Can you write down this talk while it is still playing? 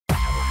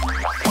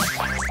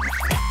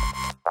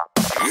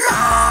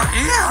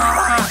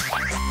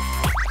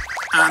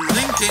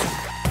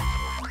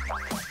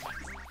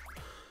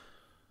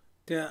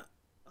Yeah,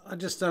 I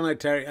just don't know,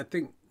 Terry. I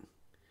think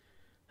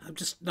I'm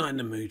just not in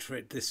the mood for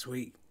it this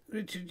week.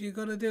 Richard, you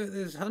got to do it.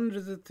 There's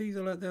hundreds of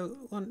people out there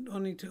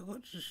wanting to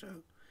watch the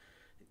show.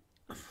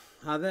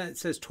 There it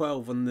says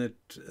 12 on the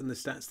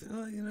stats thing.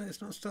 Oh, you know,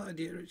 it's not started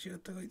yet, Richard. You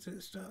have to wait till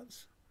it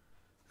starts.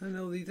 And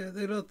all these,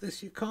 they love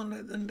this. You can't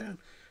let them down.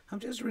 I'm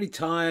just really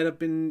tired.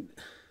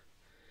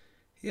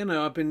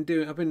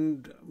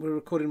 We're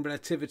recording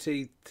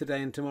Relativity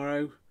today and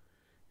tomorrow.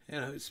 You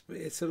know,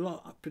 it's a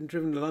lot. I've been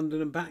driven to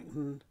London and back,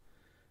 and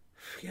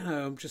you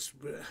know, I'm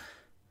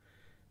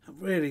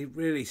really,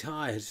 really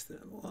tired.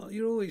 Well,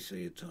 you always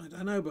say you're tired.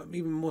 I know, but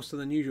even more so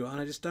than usual. And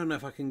I just don't know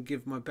if I can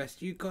give my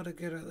best. You got to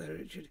get out there,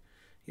 Richard.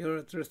 You're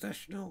a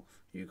professional.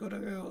 You got to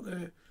go out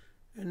there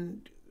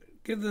and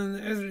give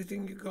them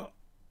everything you got.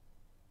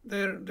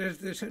 They're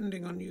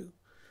depending on you.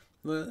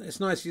 Well, it's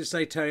nice of you to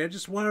say, Terry. I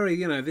just worry,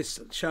 you know, this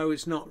show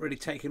is not really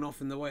taking off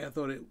in the way I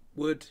thought it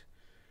would.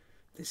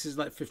 This is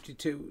like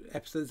 52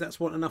 episodes. That's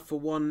enough for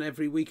one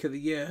every week of the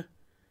year.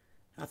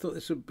 I thought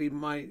this would be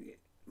my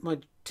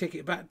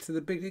ticket back to the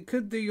big. It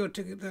could be your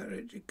ticket back,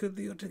 Rich. It could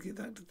be your ticket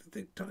back to the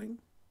big time.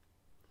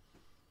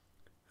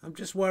 I'm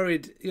just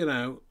worried, you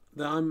know,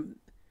 that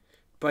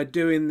by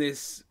doing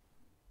this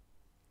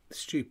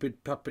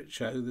stupid puppet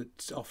show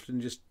that's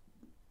often just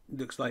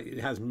looks like it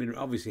hasn't been.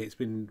 Obviously, it's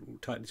been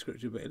tightly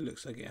scripted, but it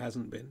looks like it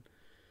hasn't been.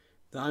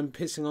 That I'm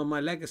pissing on my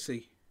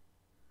legacy.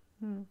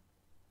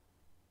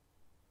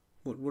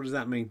 What does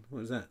that mean?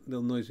 What does that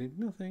little noise mean?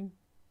 Nothing.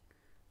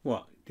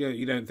 What?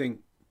 You don't think?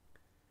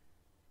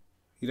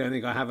 You don't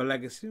think I have a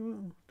legacy?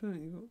 Well,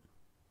 don't you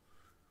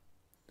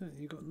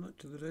got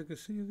much of the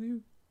legacy of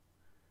you?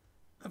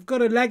 I've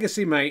got a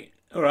legacy, mate.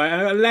 All right,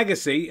 I've got a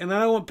legacy, and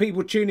I don't want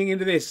people tuning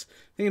into this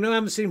thinking, I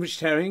haven't seen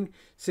Rich Herring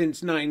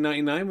since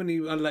 1999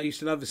 when I used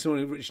to love This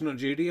Morning with Richard Not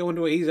Judy. I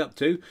wonder what he's up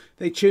to.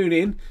 They tune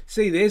in,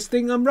 see this,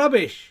 think I'm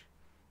rubbish.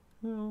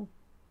 Well,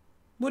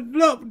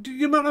 look,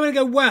 you're not going to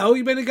go, well,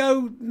 you better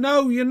go,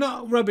 no, you're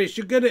not rubbish.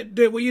 You're good at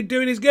doing what you're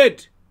doing is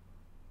good.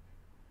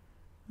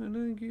 I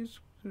don't think it's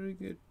very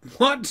good.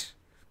 What?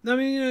 I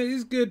mean, you know,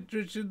 it's good,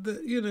 Richard.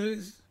 You know,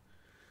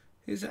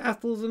 it's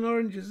apples and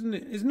oranges, isn't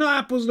it? It's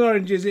not apples and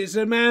oranges. It's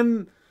a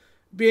man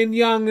being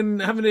young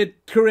and having a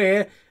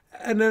career,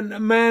 and then a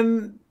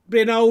man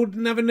being old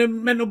and having a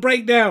mental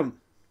breakdown.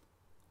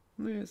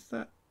 Yes,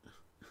 that.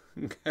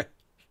 Okay.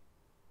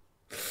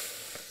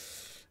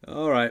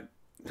 All right.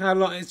 How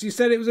long? You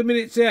said it was a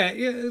minute to air.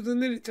 Yeah, it was a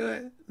minute to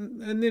air.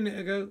 A minute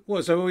ago.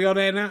 What, so are we on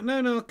air now?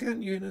 No, I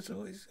can't you in as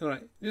always. All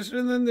right. Just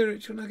remember,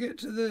 Rich, when I get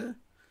to the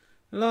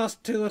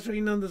last 2 or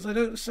 3 numbers, I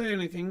don't say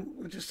anything.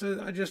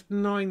 I just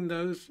nine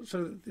those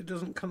so that it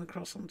doesn't come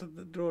across onto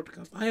the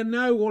broadcast. I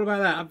know all about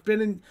that. I've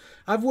been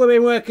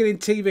working in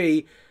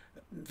TV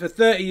for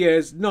 30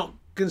 years, not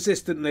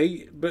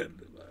consistently, but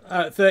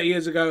 30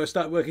 years ago I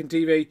started working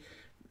TV.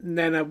 And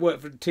then I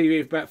worked for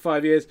TV for about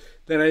 5 years.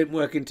 Then I didn't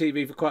work in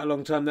TV for quite a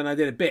long time. Then I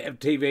did a bit of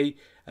TV,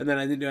 and then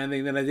I didn't do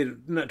anything. Then I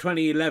did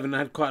 2011. I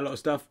had quite a lot of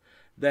stuff.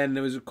 Then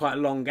there was quite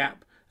a long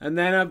gap, and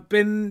then I've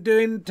been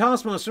doing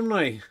Taskmaster, haven't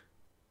I?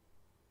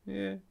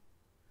 Yeah,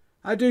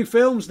 I do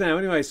films now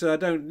anyway, so I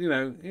don't, you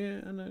know. Yeah,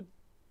 I know.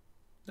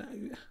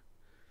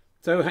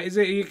 So is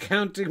it? Are you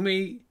counting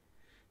me?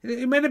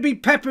 You're meant to be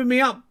peppering me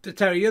up,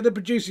 Terry. You're the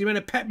producer. You're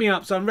meant to pep me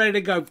up, so I'm ready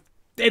to go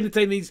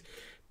entertain these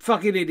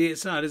fucking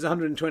idiots. There's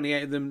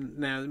 128 of them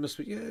now. There must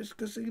be. Yeah, it's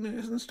because, you know, it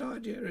hasn't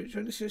started yet, Rich.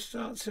 When it just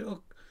starts,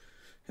 it'll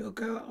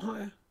go up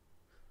higher.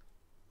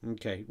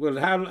 Okay. Well,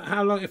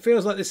 how long? It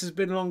feels like this has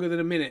been longer than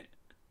a minute.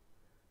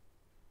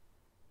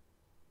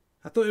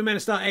 I thought we were meant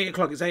to start 8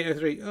 o'clock. It's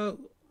 8:03.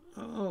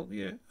 Oh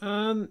yeah.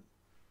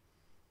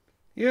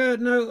 Yeah.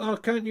 No, I'll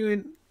count you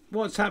in.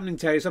 What's happening,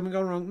 Terry? Something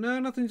gone wrong? No,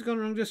 nothing's gone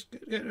wrong. Just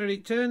get ready.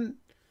 10,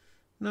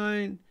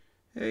 9,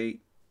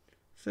 8,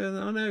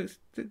 7. I know.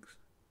 6,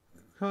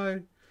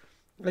 5.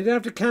 I don't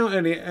have to count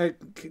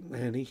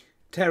any.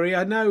 Terry,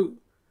 I know.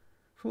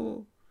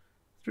 4,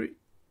 3.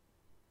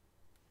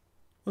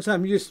 What's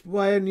happened?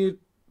 Where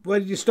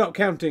did you stop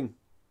counting?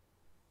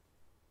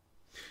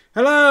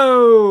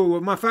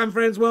 Hello, my fan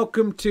friends.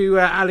 Welcome to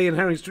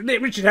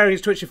Richard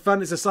Herring's Twitch of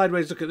Fun. It's a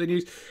sideways look at the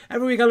news.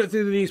 Every week I look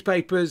through the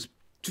newspapers,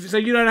 so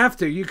you don't have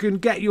to. You can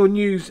get your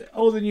news,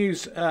 all the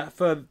news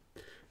for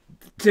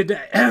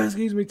today.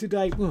 Excuse me,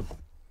 today. Oh,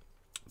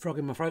 frog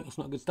in my throat. That's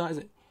not a good start, is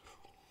it?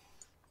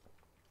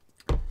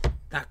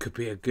 That could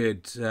be a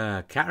good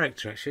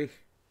character, actually.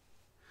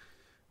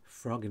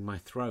 Frog in my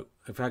throat.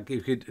 In fact,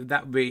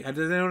 that would be. Has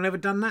anyone ever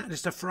done that?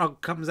 Just a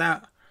frog comes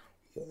out.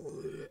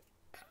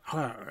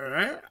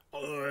 Hello.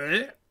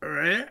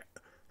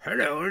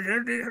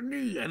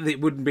 And it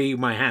wouldn't be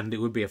my hand. It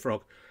would be a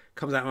frog.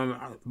 Comes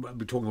out. I'd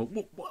be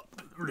talking.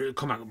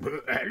 Come out.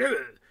 Hello.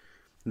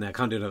 No, I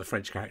can't do another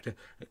French character.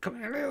 Come.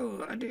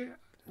 Hello.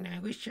 I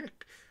wish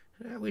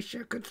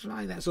I could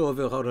fly. That's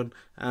Orville. Hold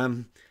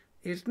on.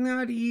 It's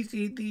not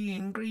easy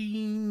being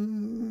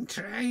green,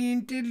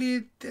 trying to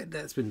live.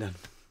 That's been done.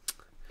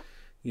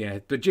 Yeah,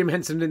 but Jim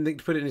Henson didn't think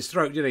to put it in his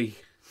throat, did he?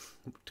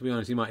 To be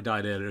honest, he might have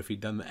died earlier if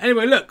he'd done that.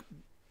 Anyway, look,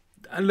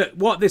 And look,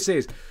 what this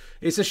is,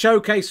 it's a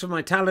showcase for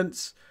my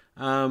talents.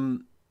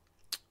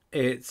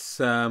 It's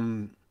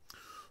I'm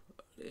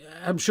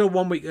sure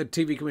one week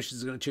TV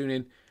commissioners are going to tune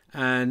in,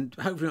 and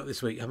hopefully not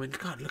this week. I mean,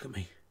 God, look at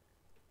me.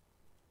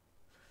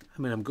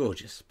 I mean, I'm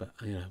gorgeous, but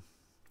you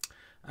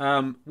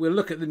know. We'll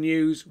look at the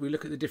news. We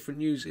look at the different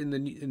news in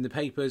the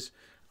papers.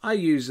 I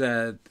use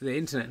the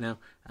internet now,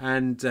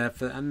 and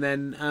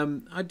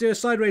then I do a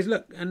sideways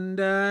look. And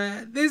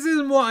this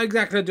isn't what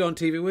exactly I do on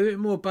TV. With a bit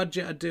more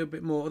budget, I do a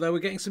bit more. Although we're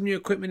getting some new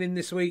equipment in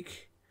this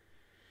week.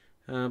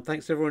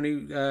 Thanks to everyone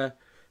who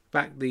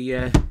backed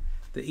the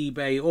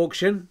eBay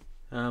auction.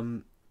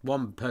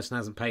 One person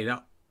hasn't paid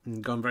up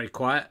and gone very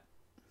quiet.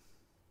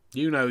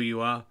 You know who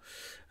you are.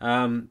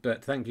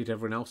 But thank you to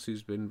everyone else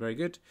who's been very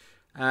good.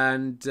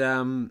 And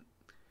look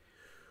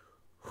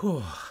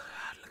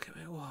at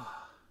me. Whoa.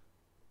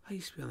 I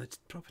used to be on the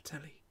proper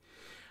telly.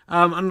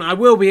 And I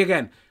will be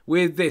again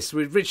with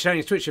Rich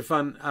Tony's Twitch of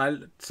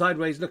Fun.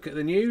 Sideways look at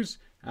the news.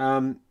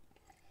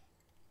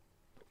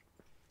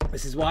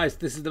 This is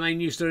the main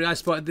news story I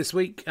spotted this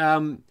week.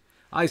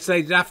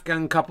 Isolated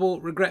Afghan couple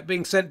regret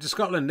being sent to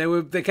Scotland.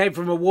 They came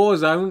from a war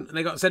zone and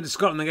they got sent to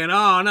Scotland. They're going,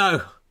 oh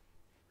no.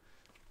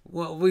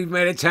 Well, we've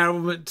made a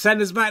terrible...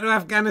 Send us back to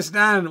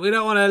Afghanistan. We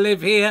don't want to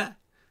live here.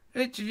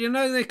 Richard, you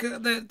know their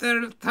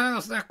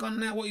tail's stuck on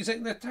now. What are you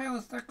saying? Their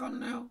tail's stuck on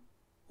now.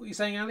 What are you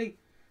saying, Ali?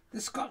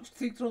 The Scotch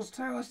Cathedral's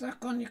tower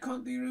stuck on. You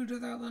can't be rude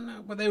without them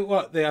now. But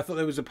I thought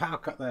there was a power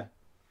cut there.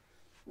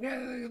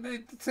 Yeah, they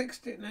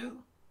fixed it now.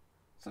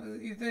 So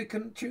they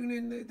can tune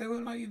in. They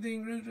won't like you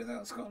being rude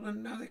without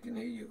Scotland. Now they can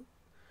hear you.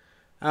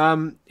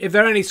 If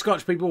there are any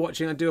Scotch people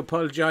watching, I do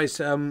apologise.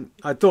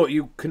 I thought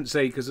you couldn't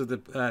say because of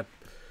the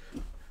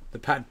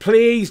pad.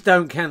 Please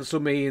don't cancel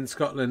me in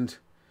Scotland.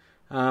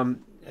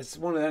 It's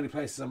one of the only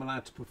places I'm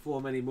allowed to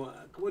perform anymore.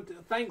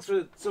 Thanks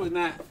for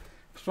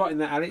spotting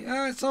that, Ali.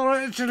 Oh, it's all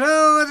right.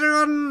 Hello,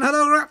 everyone.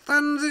 Hello, rap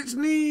fans. It's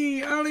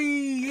me,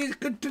 Ali. It's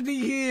good to be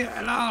here.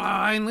 Hello.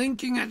 I'm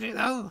winking at it,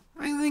 though.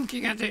 I'm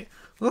winking at it.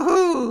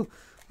 Woohoo!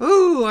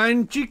 Oh,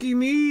 I'm cheeky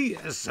me.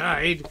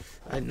 Aside,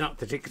 I'm not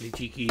particularly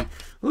cheeky.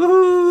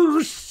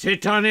 Ooh,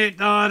 sit on it,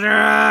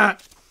 daughter.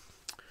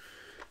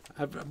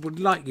 I would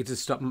like you to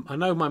stop. I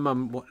know my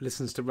mum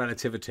listens to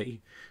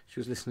Relativity. She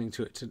was listening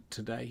to it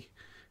today.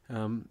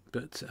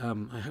 But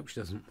I hope she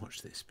doesn't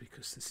watch this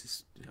because this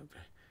is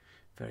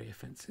very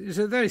offensive. It's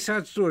a very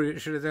sad story,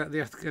 actually, about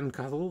the Afghan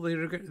couple. They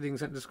regret being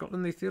sent to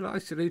Scotland. They feel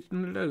isolated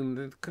and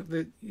alone.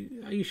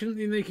 You shouldn't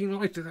be making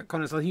light of that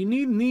kind of stuff. You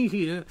need me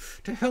here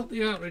to help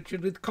you out,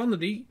 Richard, with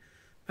comedy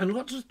and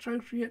lots of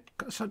appropriate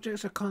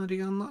subjects of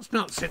comedy. And that's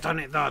not sit on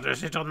it, daughter.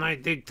 Sit on my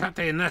big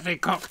tatty and natty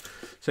cock.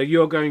 So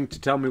you're going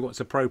to tell me what's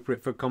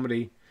appropriate for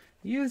comedy?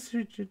 Yes,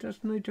 Richard,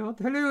 that's my job.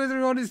 Hello,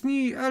 everyone. It's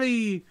me,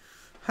 Ali.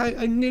 Hi,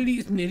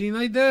 it's nearly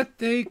my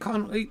birthday.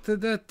 Can't wait for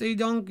birthday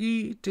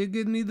donkey to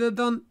give me the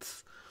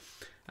dunce.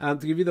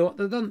 And to give you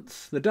the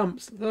dunce. The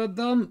dumps. The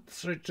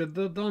dunce, Richard,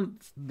 the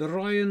dunce.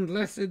 Brian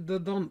blessed the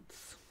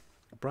dunce.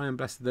 Brian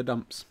blessed the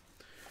dumps.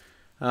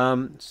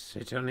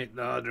 Sit on it,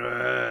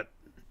 Dodra.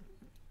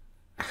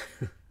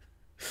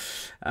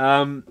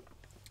 Well,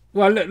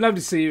 look, lovely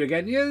to see you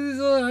again. Yeah, it's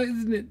all right,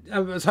 isn't it? I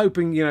was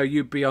hoping,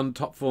 you'd be on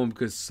top form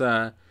because...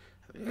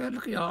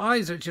 look at your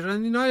eyes, Richard. I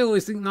mean, I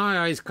always think my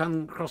eyes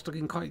come across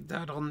looking quite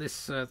bad on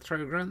this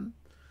program.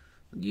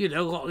 You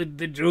know what with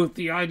the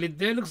droopy eyelid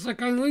there? Looks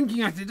like I'm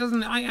winking at it,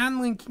 doesn't it? I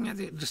am winking at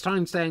it. Just try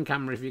and stay on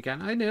camera if you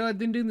can. I know, I've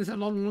been doing this a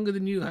lot longer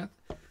than you have.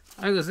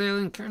 I was there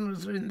when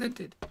cameras were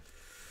invented.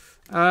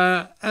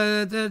 Your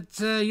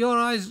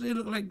eyes they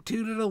look like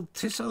two little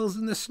tissels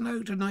in the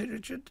snow tonight,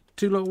 Richard.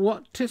 Two little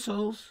what?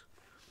 Tissels?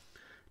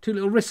 Two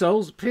little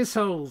rissoles?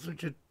 Pissholes,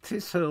 Richard.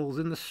 Tissholes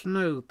in the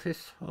snow.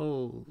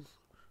 Tissholes.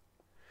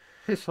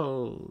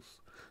 Thistles.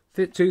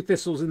 Two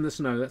thistles in the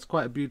snow. That's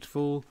quite a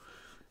beautiful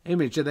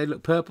image. Do they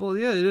look purple?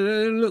 Yeah,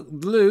 they look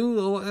blue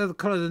or whatever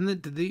colour they're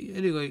meant to be.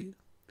 Anyway,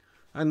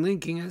 I'm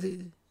winking at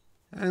it.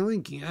 I'm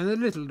winking. I'm a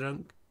little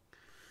drunk.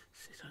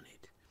 Sit on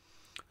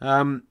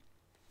it.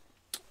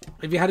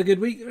 Have you had a good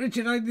week,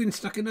 Richard? I've been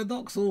stuck in the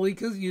docks all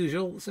week as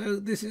usual. So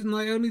this is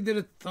my only bit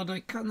of fun. I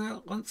come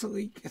out once a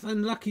week. If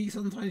I'm lucky,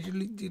 sometimes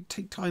you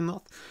take time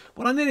off.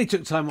 Well, I nearly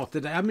took time off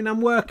today. I mean,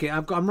 I'm working.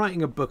 I'm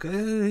writing a book.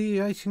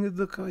 You're writing a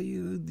book, are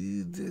you?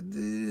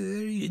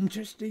 Very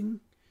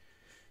interesting.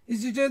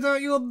 Is it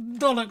about your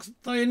dollars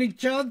by any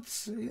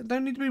chance? You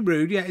don't need to be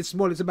rude. Yeah, it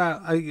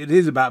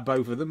is about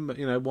both of them, but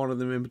one of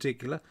them in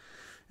particular.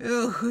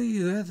 Oh,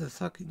 you had a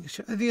fucking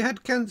shot. Have you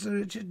had cancer,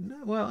 Richard?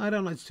 Well, I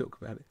don't like to talk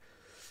about it.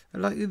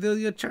 Like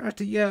your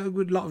charity, yeah, a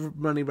good lot of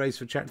money raised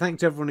for charity.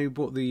 Thanks to everyone who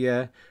bought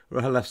the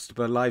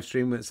live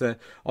stream. It's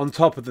on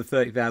top of the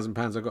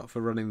 £30,000 I got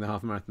for running the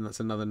half marathon.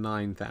 That's another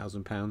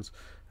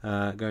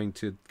 £9,000 going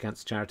to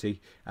cancer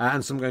charity,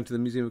 and some going to the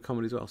Museum of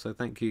Comedy as well. So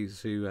thank you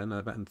to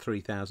about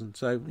 3,000.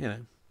 So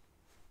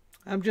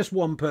I'm just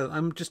one person.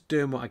 I'm just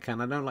doing what I can.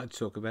 I don't like to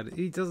talk about it.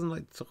 He doesn't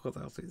like to talk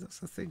about it. That's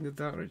the thing with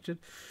that, Richard.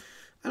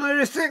 And I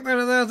respect that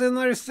about him.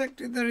 I respect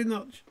it very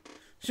much.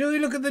 Shall we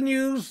look at the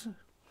news?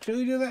 Shall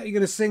we do that? You're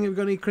going to sing? Have we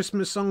got any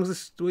Christmas songs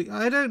this week?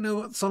 I don't know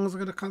what songs are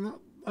going to come up.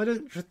 I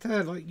don't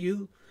prepare like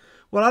you.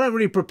 Well, I don't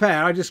really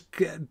prepare. I just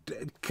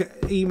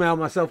email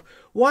myself.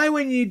 Why,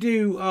 when you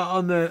do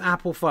on the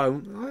Apple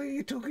phone, are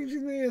you talking to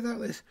me about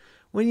this?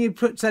 When you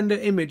send an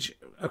image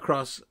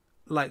across,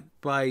 like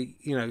by,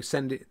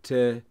 send it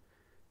to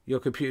your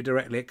computer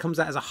directly, it comes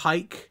out as a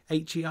hike,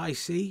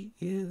 Heic.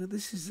 Yeah,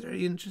 this is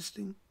very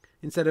interesting.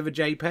 Instead of a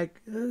JPEG.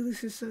 Oh,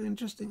 this is so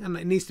interesting. And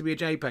it needs to be a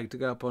JPEG to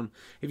go up on.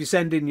 If you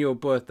send in your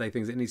birthday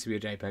things, it needs to be a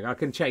JPEG. I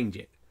can change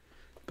it.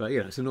 But,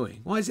 it's annoying.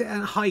 Why is it a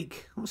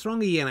hike? What's wrong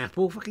with you,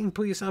 Apple? Fucking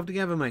pull yourself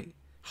together, mate.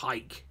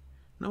 Hike.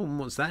 No one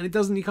wants that. And it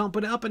doesn't. You can't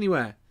put it up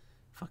anywhere.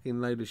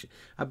 Fucking load of shit.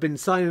 I've been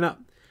signing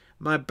up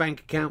my bank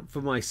account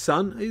for my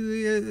son.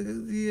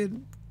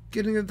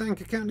 Getting a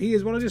bank account. He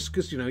is. Well, just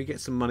because, he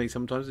gets some money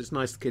sometimes. It's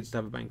nice for kids to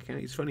have a bank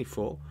account. He's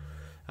 24.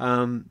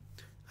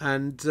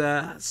 And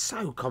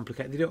so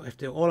complicated. They don't have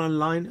to do it all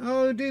online.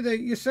 Oh, do they?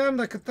 You sound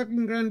like a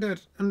fucking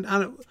granddad. And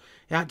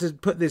you had to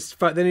put this.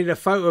 They needed a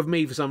photo of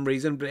me for some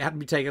reason, but it had to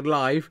be taken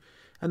live.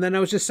 And then I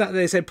was just sat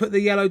there. They said, put the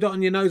yellow dot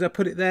on your nose. I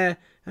put it there,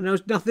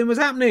 and nothing was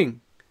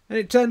happening. And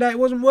it turned out it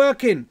wasn't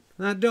working.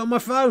 And I had to do it on my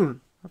phone.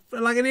 I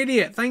felt like an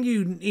idiot. Thank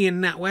you, Ian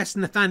Nat West,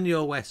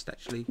 Nathaniel West.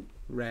 Actually,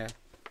 rare.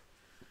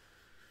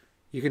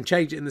 You can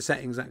change it in the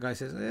settings. That guy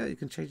says, yeah, you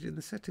can change it in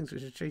the settings. We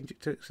should change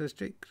it to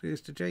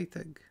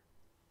JPEG.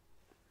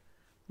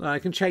 Well, I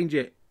can change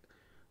it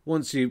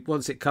once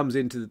it comes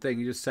into the thing.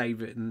 You just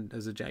save it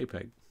as a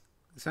JPEG.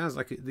 It sounds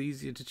like it's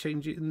easier to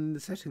change it in the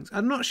settings.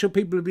 I'm not sure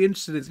people would be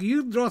interested in this.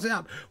 You brought it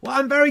up. Well,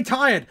 I'm very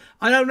tired.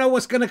 I don't know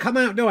what's going to come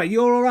out, do I?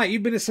 You're all right.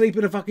 You've been asleep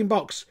in a fucking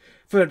box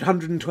for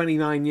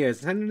 129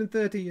 years,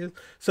 130 years.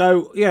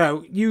 So,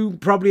 you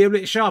probably are a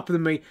bit sharper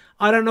than me.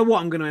 I don't know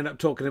what I'm going to end up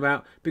talking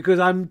about because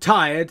I'm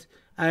tired.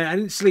 I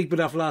didn't sleep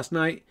enough last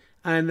night.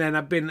 And then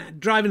I've been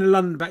driving to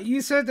London back.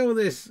 You said all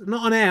this,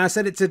 not on air. I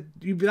said it to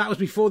you. That was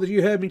before that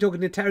you heard me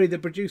talking to Terry, the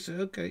producer.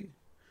 Okay.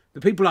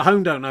 The people at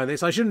home don't know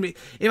this. I shouldn't be.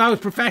 If I was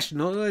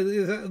professional,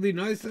 that would be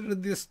nice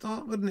at the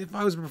start, wouldn't it? If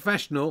I was a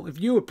professional, if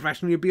you were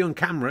professional, you'd be on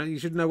camera. You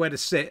should know where to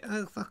sit.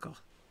 Oh, fuck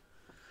off.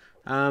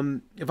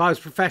 If I was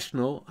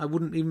professional, I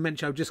wouldn't even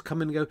mention. I would just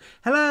come in and go,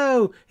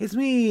 hello, it's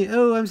me.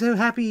 Oh, I'm so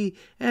happy.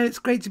 It's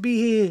great to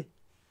be here.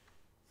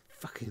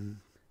 Fucking.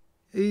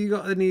 You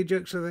got any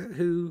jokes of that?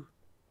 Who?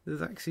 The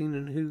vaccine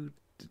and who?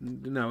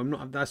 No, I'm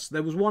not.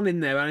 There was one in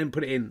there. I didn't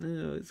put it in.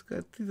 Oh, it's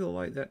good. People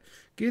like that.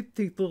 Give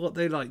people what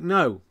they like.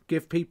 No,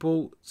 give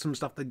people some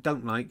stuff they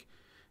don't like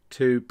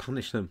to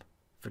punish them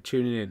for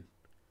tuning in.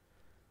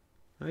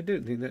 I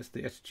don't think that's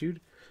the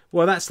attitude.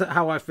 Well, that's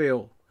how I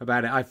feel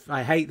about it.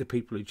 I hate the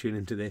people who tune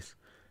into this,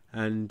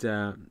 and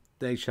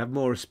they should have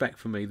more respect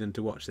for me than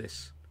to watch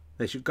this.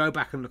 They should go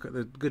back and look at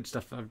the good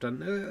stuff I've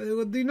done. It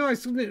would be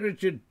nice, wouldn't it,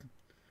 Richard?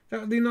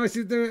 That would be nice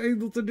if they were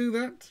able to do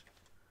that.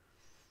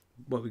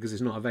 Well, because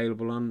it's not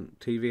available on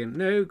TV. And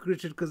no,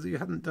 Richard, because you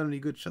haven't done any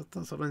good stuff.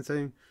 That's what I'm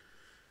saying.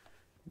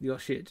 You're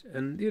shit.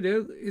 And,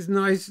 it's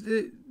nice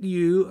that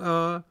you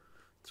are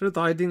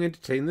providing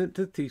entertainment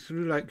to people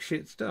who like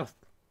shit stuff.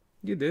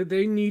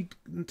 They need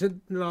to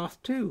laugh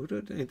too,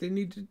 don't they?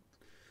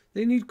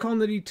 They need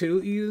comedy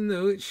too, even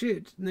though it's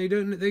shit. And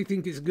they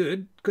think it's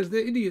good because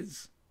they're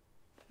idiots.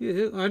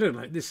 Yeah, I don't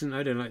like this and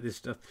I don't like this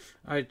stuff.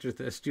 I just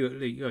Stuart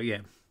Lee. Oh yeah,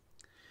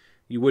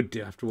 you would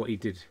do after what he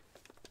did.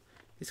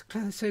 It's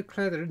clever, so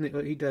clever, isn't it?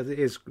 What he does, it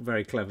is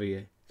very clever. Yeah,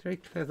 it's very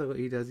clever what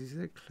he does. He's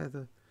very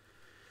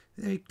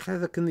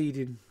clever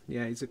comedian.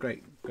 Yeah, he's a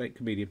great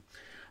comedian.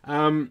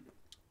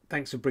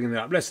 Thanks for bringing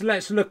that up.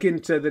 Let's look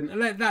into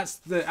that's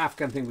the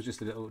Afghan thing. Was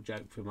just a little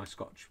joke for my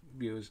Scotch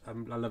viewers. I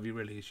love you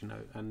really, as you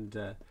know.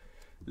 And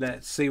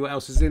let's see what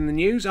else is in the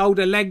news. Old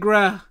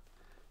Allegra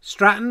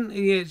Stratton.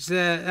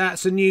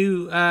 That's a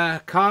new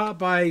car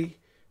by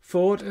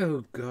Ford.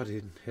 Oh God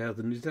in hell!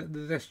 Is that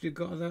the best you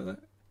got about that?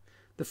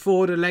 The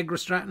Ford Allegra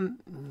Stratton.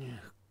 Oh,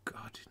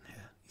 God in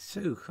hell. He's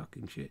so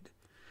fucking shit.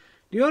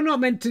 You're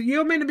meant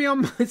to be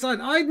on my side.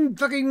 I'm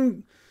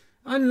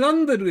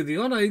London with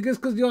you, aren't I? Just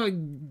because you're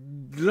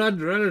blood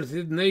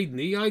relative made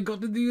me, I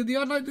got to deal with you.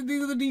 I'd like to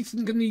deal with a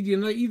decent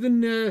comedian, like even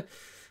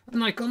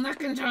Michael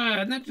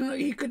McIntyre. Imagine what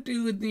he could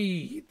do with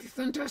me. He's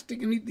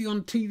fantastic, and he'd be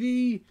on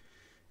TV.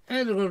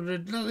 He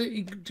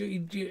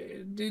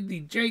did the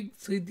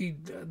jakes, he'd be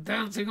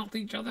dancing off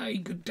each other. He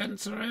could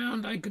dance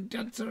around. I could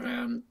dance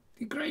around.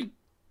 He'd be great.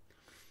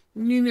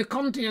 Nina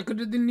Conti, I could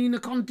have done Nina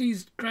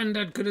Conti's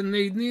granddad could have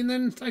made me, and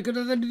then I could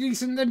have had a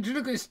decent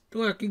ventriloquist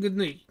working with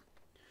me.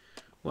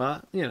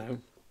 Well,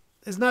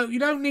 there's you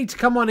don't need to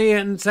come on here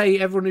and say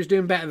everyone is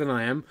doing better than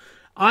I am.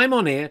 I'm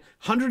on here,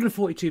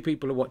 142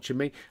 people are watching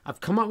me.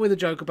 I've come up with a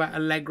joke about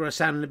Allegra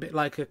sounding a bit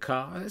like a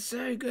car. That's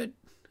so good.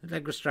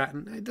 Allegra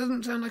Stratton. It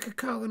doesn't sound like a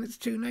car when it's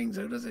two names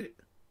though, does it?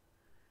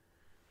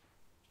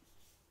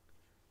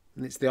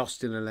 And it's the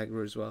Austin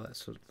Allegra as well.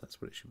 That's what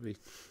it should be.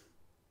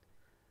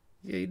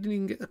 Yeah, you didn't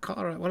even get the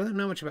car right. Well, I don't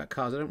know much about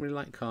cars. I don't really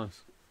like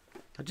cars.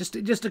 It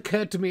just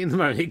occurred to me in the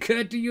moment. It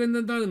occurred to you in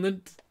the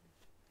moment.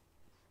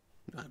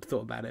 I'd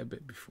thought about it a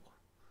bit before.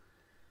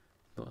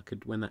 Thought I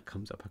could, when that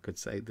comes up, I could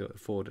say the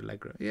Ford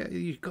Allegra. Yeah,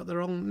 you got the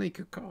wrong make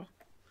of car.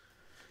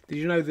 Did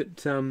you know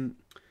that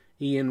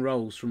Ian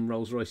Rolls from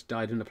Rolls Royce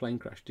died in a plane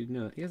crash. Did you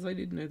know that? Yes, I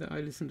did know that.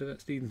 I listened to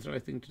that Stephen Fry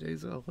thing today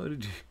as well. How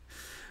did you?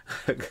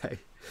 Okay.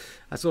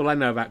 That's all I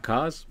know about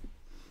cars.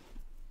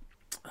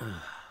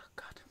 Oh,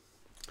 God.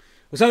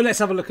 So let's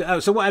have a look at... Oh,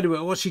 so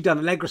what's she done?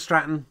 Allegra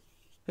Stratton.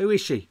 Who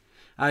is she?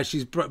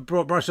 She's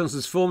Boris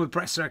Johnson's former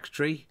press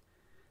secretary.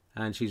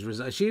 And she's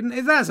resigned.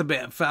 That's a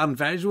bit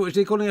unfair. What is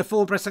he calling her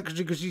former press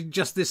secretary because she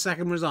just this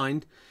second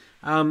resigned?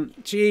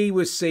 She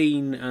was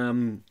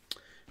seen...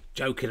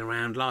 joking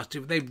around last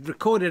year. They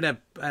recorded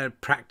a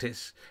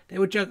practice. They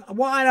were joking.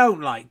 What I don't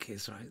like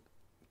is, right,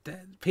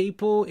 that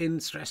people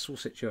in stressful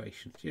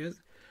situations,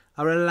 yes,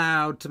 are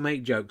allowed to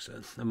make jokes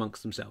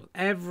amongst themselves.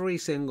 Every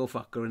single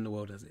fucker in the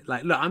world does it.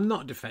 Like, look, I'm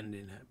not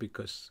defending her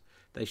because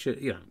they should,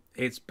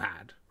 it's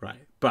bad,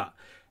 right? But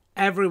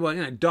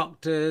everyone,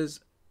 doctors,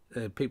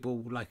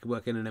 people like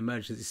working in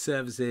emergency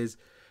services,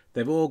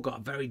 they've all got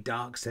a very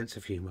dark sense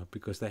of humour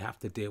because they have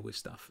to deal with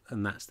stuff,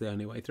 and that's the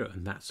only way through.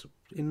 And that's,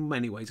 in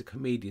many ways, a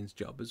comedian's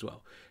job as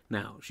well.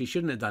 Now, she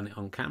shouldn't have done it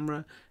on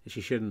camera.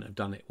 She shouldn't have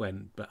done it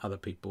when other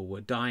people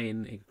were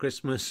dying at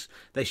Christmas.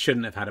 They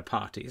shouldn't have had a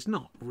party. It's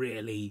not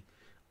really...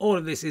 All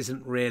of this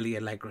isn't really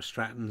Allegra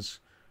Stratton's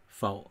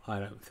fault, I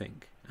don't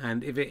think.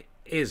 And if it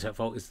is her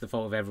fault, it's the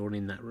fault of everyone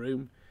in that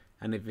room.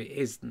 And if it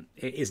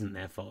isn't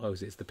their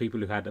fault. It's the people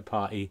who had a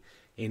party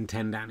in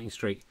 10 Downing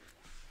Street.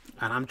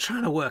 And I'm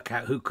trying to work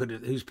out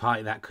whose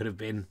party that could have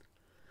been,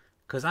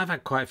 because I've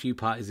had quite a few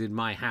parties in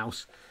my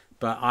house,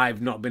 but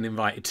I've not been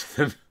invited to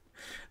them.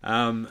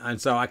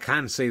 And so I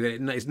can see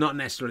that it's not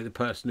necessarily the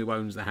person who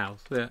owns the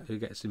house who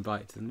gets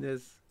invited to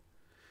them.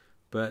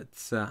 But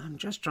I'm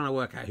just trying to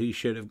work out who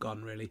should have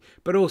gone, really.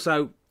 But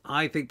also,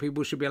 I think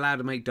people should be allowed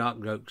to make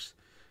dark jokes.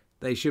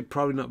 They should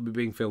probably not be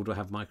being filmed or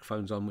have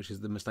microphones on, which is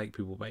the mistake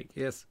people make.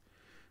 Yes.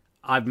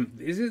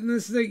 Is it the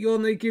mistake you're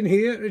making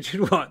here,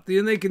 Richard? What?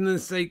 You're making the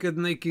mistake of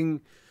making,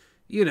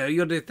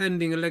 you're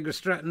defending Allegra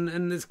Stratton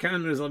and there's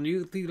cameras on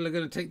you. People are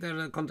going to take that out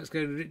of context.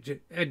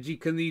 Edgy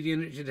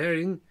comedian Richard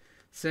Herring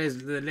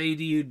says the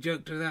lady who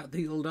joked about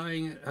people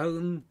dying at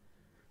home.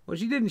 Well,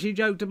 she didn't. She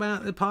joked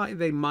about the party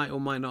they might or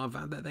might not have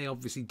had that they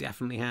obviously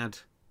definitely had.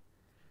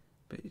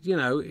 But,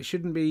 it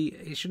shouldn't be,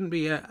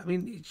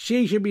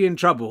 she should be in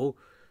trouble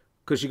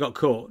because she got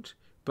caught.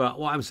 But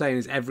what I'm saying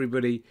is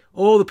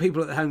all the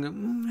people at the home go,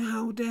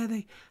 how dare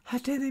they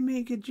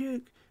make a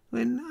joke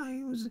when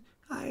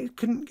I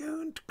couldn't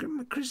go to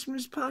my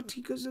Christmas party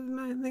because of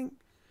my thing.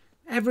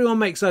 Everyone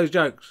makes those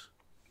jokes.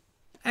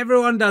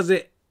 Everyone does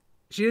it.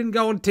 She didn't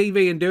go on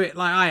TV and do it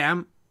like I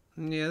am.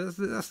 Yeah,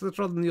 that's the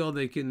trouble you're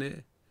making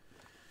there.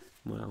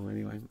 Well,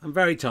 anyway, I'm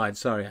very tired.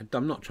 Sorry,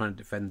 I'm not trying to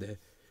defend the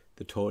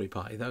Tory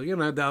party, though.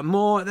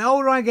 The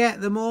older I get,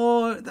 the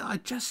more I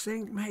just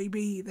think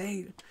maybe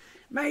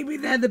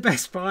they're the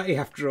best party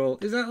after all.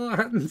 Is that what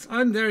happens?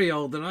 I'm very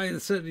old and I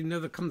certainly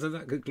never come to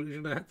that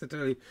conclusion, I have to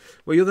tell you.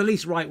 Well, you're the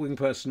least right-wing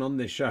person on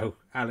this show,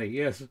 Ali,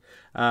 yes.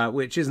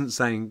 Which isn't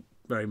saying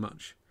very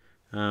much,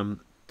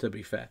 to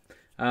be fair.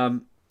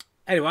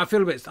 Anyway, I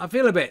feel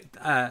a bit,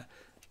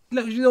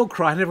 look, she's all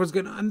crying, everyone's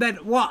going, and then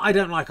what I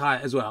don't like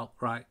as well,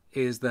 right,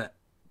 is that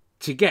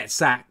she gets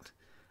sacked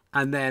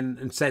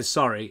and says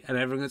sorry, and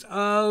everyone goes,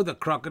 oh, the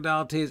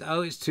crocodile tears,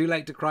 oh, it's too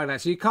late to cry now.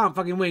 So you can't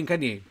fucking win,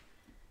 can you?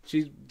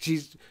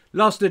 She's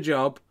lost her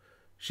job.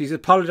 She's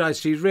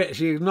apologised. She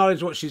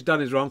acknowledged what she's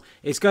done is wrong.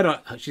 She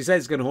says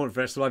it's going to haunt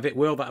the festival. If it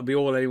will, that'll be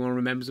all anyone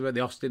remembers about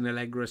the Austin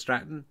Allegra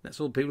Stratton. That's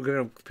all people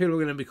are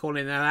going to be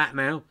calling her that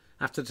now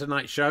after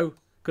tonight's show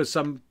because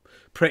some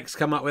pricks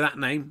come up with that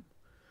name.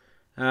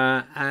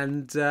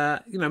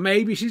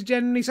 Maybe she's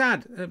genuinely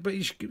sad, but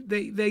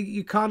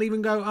you can't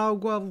even go, oh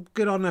well,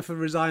 good on her for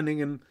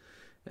resigning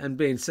and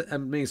being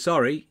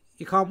sorry.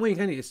 You can't win,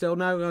 can you? Still,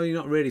 no, you're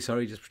not really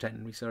sorry, just pretending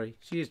to be sorry.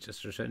 She is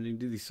just pretending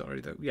to be sorry,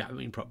 though. Yeah,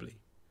 probably.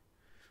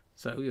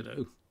 So,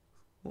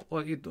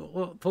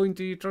 what point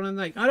are you trying to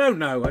make? I don't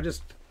know. I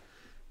just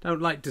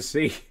don't like to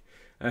see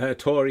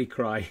Tory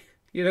cry.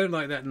 You don't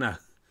like that? No.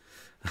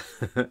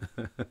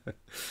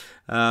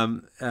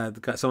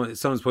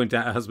 Someone's pointed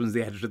out her husband's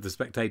the editor of The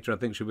Spectator. I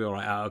think she'll be all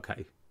right. Oh,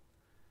 okay.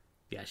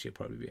 Yeah, she'll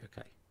probably be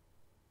okay.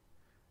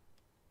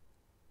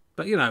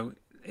 But,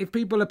 if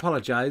people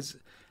apologise...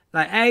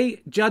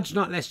 judge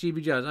not lest ye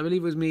be judged. I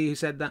believe it was me who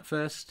said that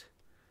first.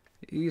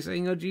 Are you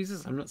saying, oh,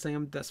 Jesus? I'm not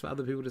saying that's for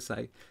other people to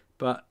say.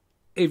 But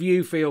if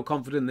you feel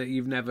confident that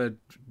you've never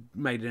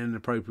made an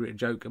inappropriate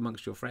joke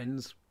amongst your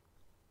friends,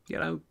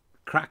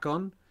 crack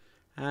on.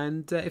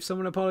 And if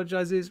someone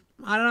apologises,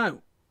 I don't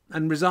know,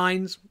 and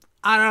resigns,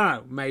 I don't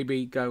know,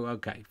 maybe go,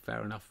 okay,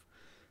 fair enough.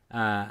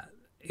 I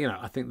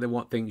think the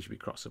one thing you should be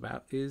cross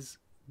about is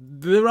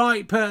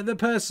the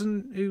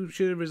person who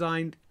should have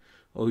resigned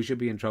or who should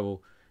be in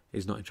trouble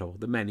is not in trouble.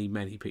 The many,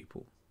 many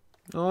people.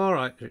 All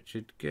right,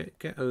 Richard,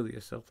 get over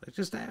yourself.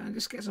 Just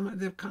get some of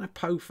the kind of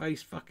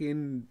po-faced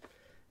fucking...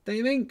 Don't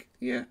you think?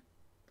 Yeah.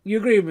 You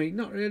agree with me?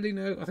 Not really,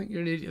 no. I think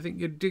you're an idiot. I think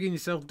you're digging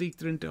yourself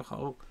deeper into a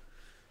hole.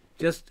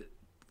 Just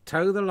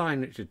toe the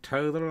line, Richard.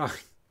 Toe the line.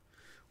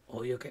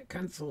 Or you'll get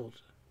cancelled.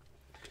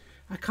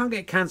 I can't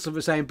get cancelled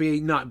for saying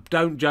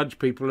don't judge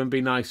people and be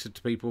nicer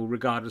to people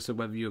regardless of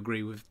whether you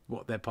agree with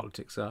what their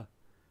politics are.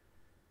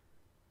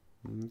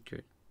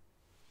 Okay.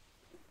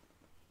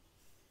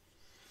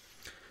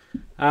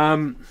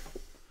 I'm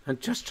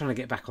just trying to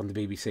get back on the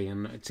BBC,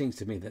 and it seems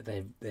to me that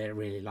they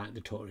really like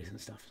the Tories and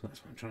stuff. So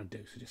that's what I'm trying to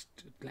do. So just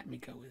let me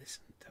go with this,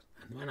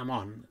 and when I'm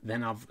on,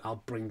 then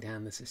I'll bring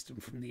down the system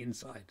from the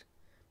inside.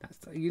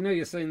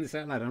 You're saying this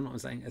out loud. I'm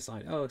not saying it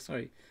aside. Oh,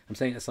 sorry, I'm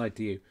saying it aside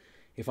to you.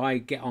 If I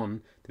get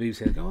on the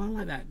BBC and go, I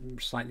like that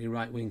slightly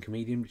right-wing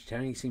comedian, which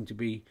Terry seemed to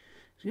be,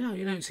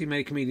 you don't see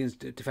many comedians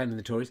defending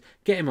the Tories.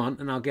 Get him on,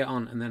 and I'll get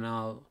on, and then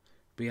I'll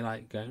be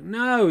like, going,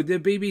 no, the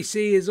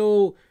BBC is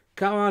all,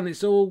 come on,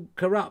 it's all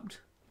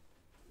corrupt.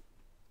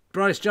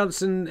 Boris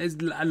Johnson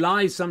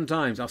lies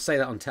sometimes. I'll say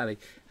that on telly,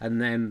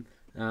 and then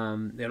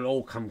they'll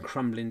all come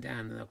crumbling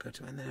down, and they'll go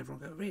to, and then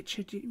everyone will go,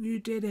 Richard, you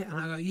did it, and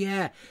I go,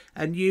 yeah,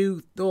 and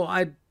you thought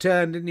I'd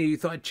turned, didn't you? You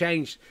thought I'd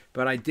changed,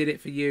 but I did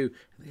it for you.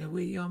 And they go,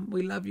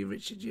 we love you,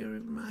 Richard. You're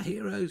my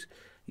heroes.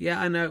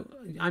 Yeah, I know,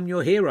 I'm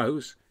your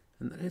heroes.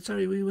 And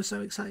sorry, we were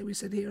so excited. We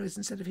said heroes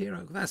instead of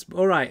hero. That's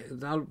all right.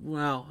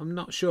 Well, I'm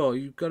not sure.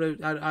 You've got to.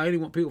 I only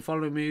want people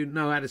following me who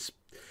know how to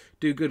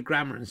do good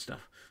grammar and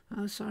stuff.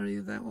 Oh, sorry,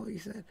 is that what you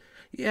said?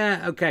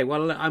 Yeah, okay.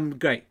 Well, I'm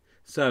great.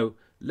 So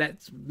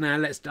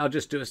I'll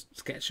just do a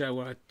sketch show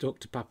where I talk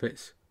to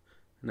puppets.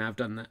 Now I've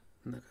done that.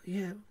 And they go,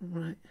 yeah,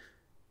 all right.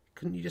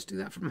 Couldn't you just do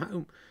that from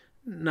home?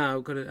 No,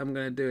 I'm going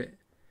to do it.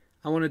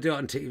 I want to do it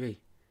on TV.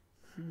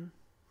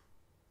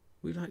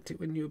 We liked it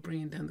when you were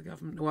bringing down the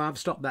government. Well, I've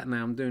stopped that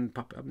now. I'm doing a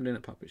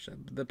puppet show.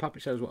 The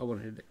puppet show is what I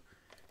wanted to do.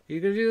 Are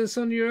you going to do this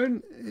on your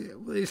own?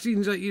 It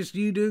seems like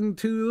you doing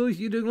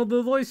you're doing all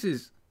the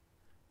voices.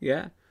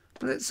 Yeah.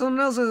 But someone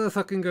else has a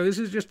fucking go. This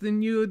is just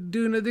then you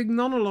doing a big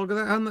monologue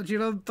about how much you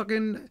love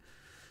fucking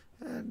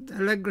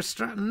Allegra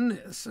Stratton.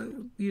 So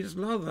you just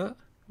love her.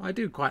 I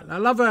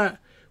love her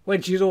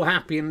when she's all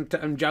happy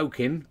and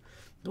joking.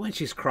 But when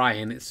she's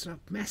crying, it's a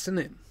mess, isn't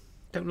it?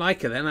 Don't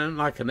like her then. I don't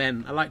like her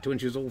then. I liked her when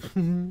she was all...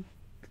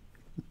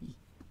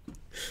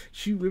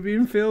 We're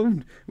being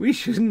filmed. We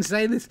shouldn't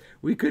say this.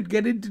 We could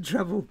get into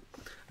trouble.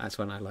 That's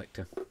when I liked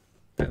her.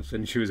 That's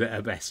when she was at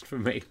her best for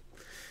me.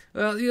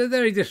 Well, you're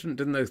very different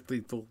than those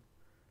people.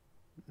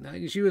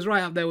 No, she was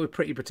right up there with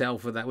Priti Patel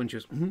for that when she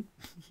was...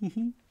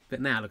 But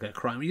now look at her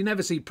crying. You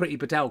never see Priti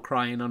Patel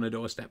crying on a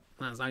doorstep.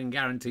 I can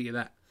guarantee you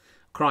that.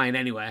 Crying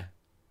anywhere.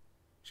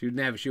 She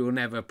will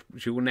never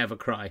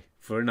cry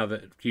for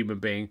another human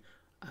being.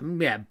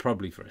 Yeah,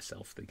 probably for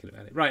herself, thinking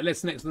about it. Right,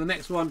 let's next to the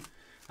next one.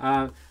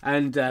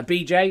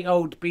 BJ,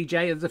 old BJ,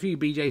 there's a few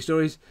BJ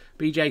stories.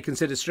 BJ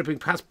considers stripping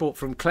passport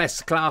from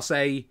Class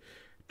A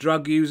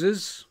drug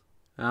users,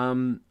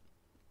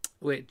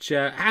 which,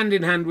 hand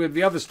in hand with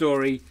the other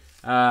story,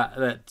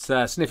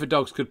 that sniffer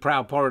dogs could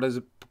prowl corridors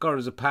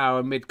of power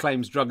amid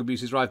claims drug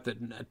abuse is rife, that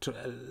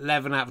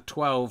 11 out of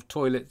 12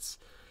 toilets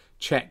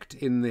checked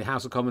in the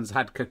House of Commons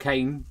had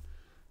cocaine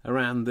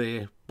around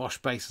the wash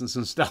basins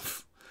and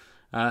stuff.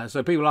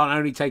 So people aren't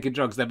only taking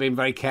drugs; they're being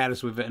very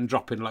careless with it and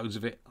dropping loads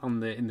of it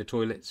in the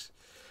toilets.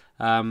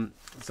 So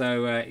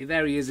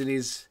there he is in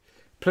his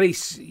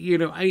police. He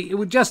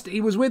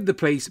was with the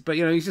police, but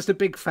he's just a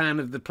big fan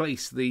of the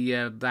police. The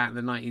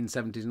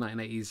 1970s,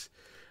 1980s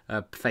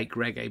fake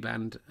reggae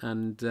band,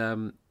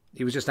 and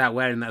he was just out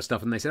wearing that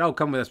stuff. And they said, "Oh,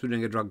 come with us. We're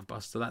doing a drug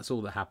bust." So that's all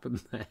that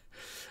happened there.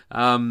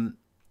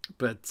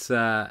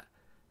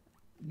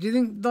 Do you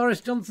think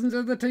Boris Johnson's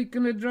ever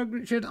taken a drug,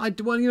 Richard? He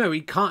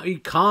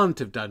can't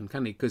have done,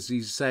 can he? Because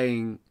he's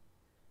saying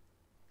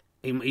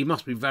he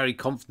must be very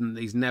confident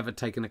that he's never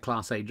taken a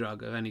Class A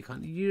drug of any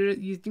kind.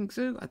 You think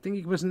so? I think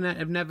he must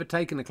have never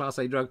taken a Class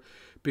A drug,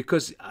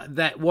 because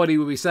what he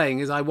would be saying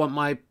is, I want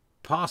my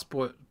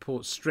passport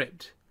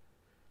stripped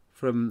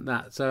from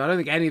that. So I don't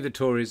think any of the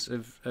Tories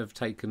have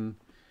taken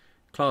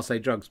Class A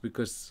drugs,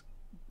 because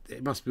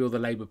it must be all the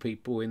Labour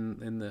people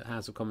in the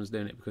House of Commons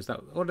doing it, because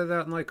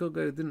didn't Michael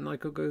go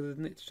the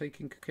nits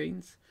taking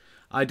cocaines?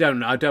 I don't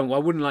know. I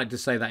wouldn't like to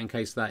say that in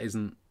case that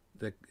isn't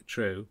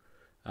true.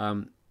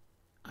 I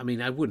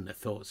mean, I wouldn't have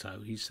thought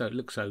so. He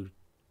looks so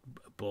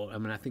bored. I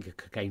mean, I think a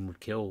cocaine would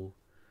kill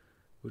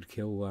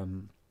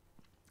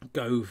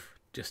Gove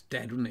just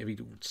dead, wouldn't it, if he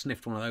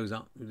sniffed one of those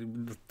up?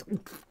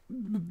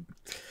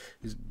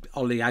 His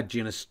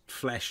oleaginous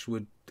flesh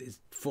would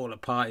fall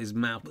apart, his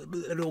mouth,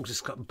 it all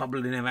just got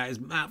bubbling out his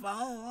mouth.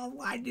 Oh,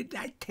 why did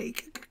I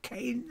take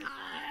cocaine?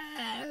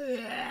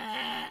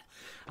 I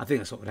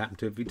think that's what would happen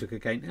to him if he took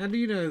cocaine. How do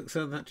you know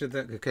so much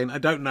about cocaine? I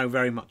don't know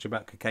very much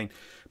about cocaine,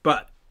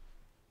 but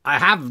I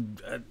have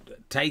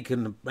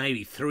taken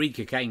maybe 3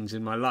 cocaines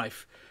in my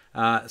life.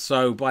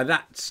 So by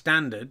that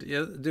standard,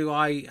 do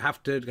I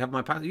have to have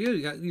my passport?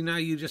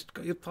 You just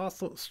got your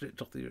passport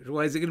stripped off the...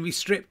 Well, is it going to be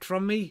stripped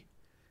from me,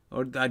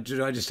 or do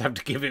I just have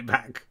to give it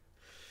back?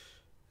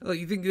 Well,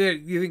 you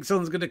think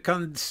someone's going to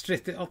come and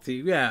strip it off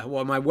you? Yeah.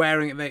 Well, am I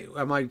wearing it?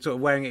 Am I sort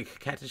of wearing it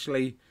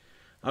coquettishly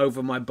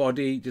over my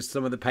body, just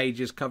some of the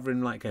pages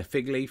covering like a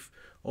fig leaf,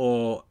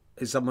 or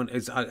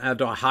How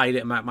do I hide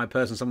it about my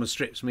person? Someone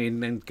strips me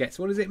and then gets.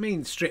 What does it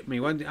mean? Strip me?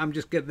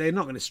 They're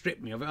not going to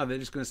strip me of it. They're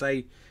just going to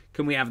say,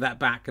 "Can we have that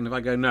back?" And if I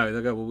go no,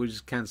 they'll go, "Well, we'll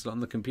just cancel it on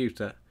the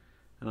computer."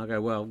 And I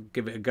go, "Well,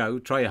 give it a go.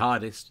 Try your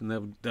hardest," and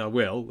they'll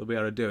be able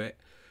to do it.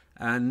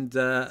 And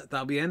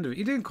that'll be the end of it.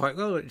 You're doing quite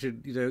well,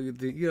 Richard.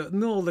 You're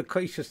more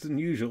loquacious than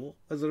usual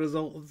as a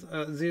result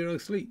of zero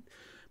sleep.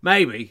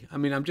 Maybe. I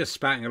mean, I'm just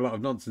spouting a lot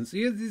of nonsense.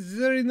 Yes,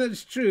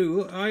 that's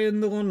true. I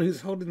am the one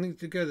who's holding things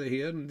together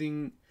here and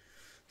being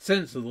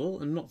sensible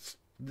and not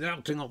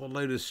doubting off a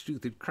load of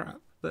stupid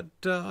crap. But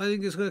I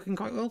think it's working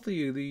quite well for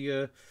you,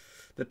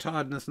 the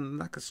tiredness and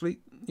lack of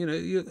sleep.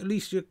 At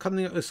least you're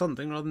coming up with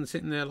something rather than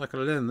sitting there like a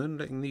learner and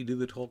letting me do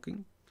the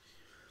talking.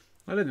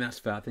 I don't think that's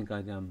fair. I think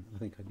I'd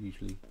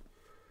usually...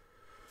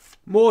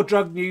 More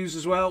drug news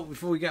as well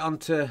before we get on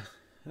to...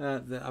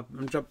 I'm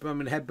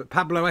in the head, but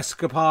Pablo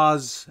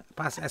Escobar's,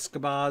 that's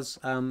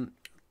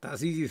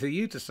easy for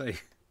you to say.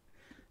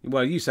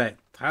 Well, you say it,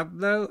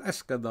 Pablo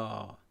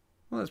Escobar.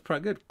 Well, that's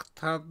pretty good.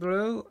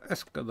 Pablo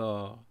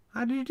Escobar.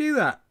 How did you do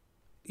that?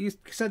 You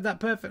said that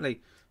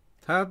perfectly.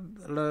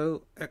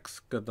 Pablo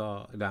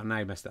Escobar. No, now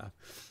you messed it up.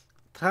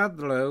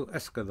 Pablo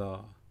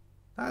Escobar.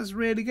 That's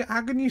really good.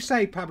 How can you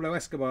say Pablo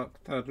Escobar?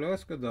 Pablo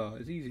Escobar.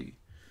 It's easy.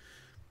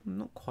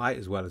 Not quite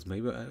as well as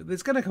me, but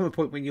there's going to come a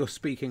point when you're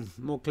speaking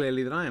more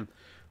clearly than I am.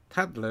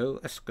 Pablo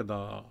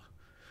Escobar.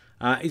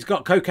 He's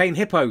got cocaine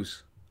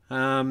hippos,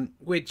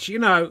 which,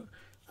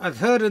 I've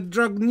heard of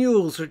drug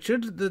mules,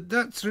 Richard.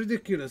 That's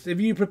ridiculous. Have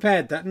you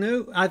prepared that?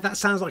 No? That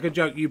sounds like a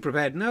joke you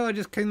prepared. No, I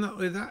just came up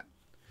with that.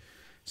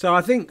 So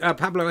I think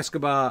Pablo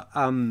Escobar,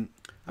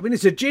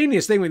 it's a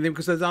genius thing with him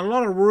because there's a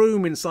lot of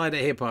room inside a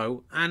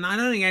hippo. And I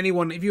don't think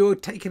anyone, if you're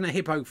taking a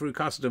hippo through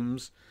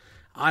customs,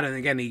 I don't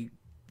think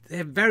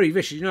they're very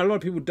vicious. A lot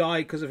of people die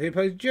because of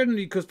hippos,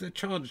 generally because they're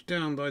charged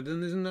down by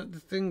them. Isn't that the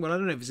thing? Well, I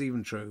don't know if it's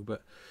even true,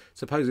 but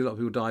supposedly a lot of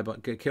people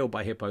get killed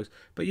by hippos.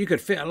 But you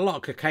could fit a lot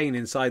of cocaine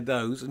inside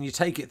those, and you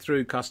take it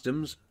through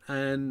customs,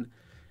 and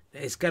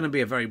it's going to be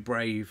a very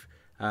brave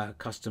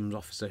customs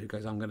officer who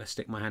goes, "I'm going to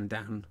stick my hand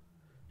down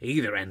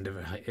either end of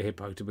a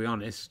hippo," to be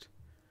honest.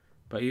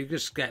 But you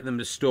just get them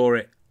to store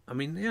it. I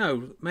mean,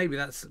 maybe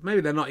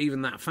they're not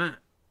even that fat.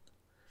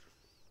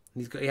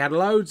 He had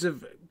loads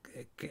of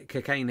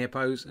cocaine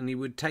hippos, and he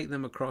would take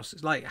them across.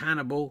 It's like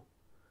Hannibal.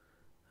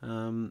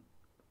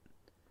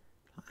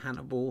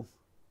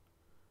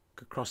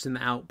 Crossing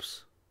the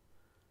Alps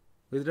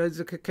with loads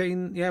of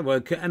cocaine. Yeah,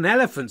 well, an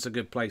elephant's a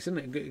good place, isn't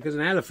it? Because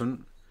an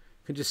elephant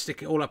can just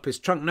stick it all up his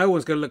trunk. No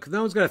one's going to look.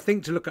 No one's going to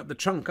think to look up the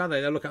trunk, are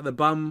they? They'll look at the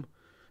bum.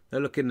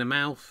 They'll look in the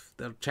mouth.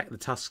 They'll check the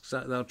tusks.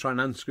 They'll try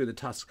and unscrew the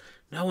tusks.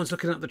 No one's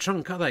looking up the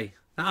trunk, are they?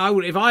 Now,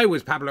 if I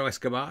was Pablo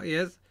Escobar,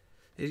 yes.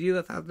 Is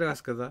you Pablo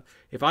Escobar?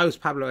 If I was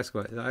Pablo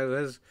Escobar, if I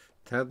was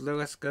Pablo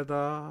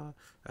Escobar,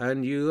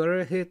 and you were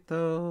a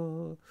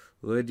hippo,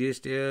 would you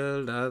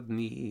still love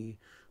me?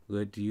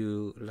 Would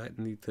you let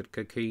me put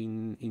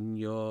cocaine in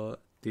your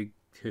big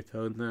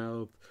hippo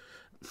mouth?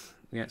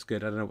 Yeah, it's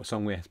good. I don't know what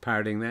song we're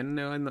parodying then.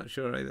 No, I'm not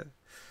sure either.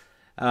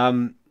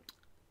 No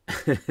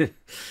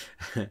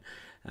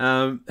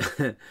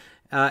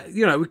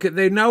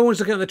one's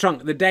looking at the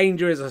trunk. The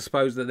danger is, I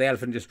suppose, that the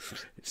elephant just,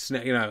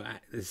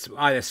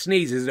 either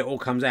sneezes and it all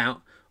comes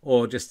out,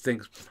 or just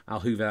thinks, "I'll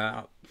hoover that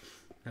up."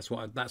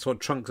 That's what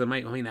trunks are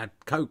made. I mean, a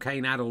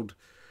cocaine-addled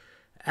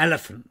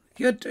elephant.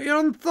 You're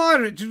on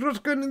fire, Richard. What's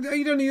going on?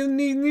 You don't even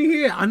need me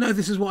here. I know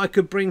this is what I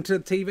could bring to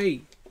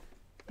TV.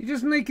 You're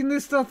just making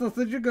this stuff up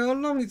as you go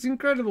along. It's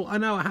incredible. I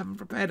know I haven't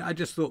prepared. I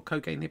just thought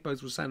cocaine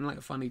hippos was sounding like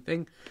a funny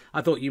thing.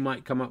 I thought you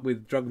might come up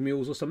with drug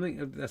mules or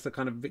something. That's a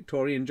kind of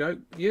Victorian joke.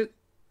 Yeah.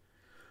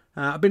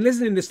 I've been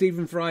listening to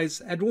Stephen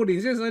Fry's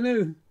Edwardians. Yes, I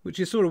know. Which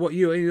is sort of what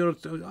you're.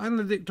 I'm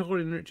a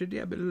Victorian, Richard.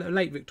 Yeah, but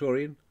late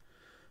Victorian.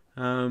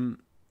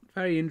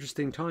 Very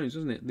interesting times,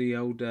 wasn't it? The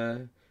old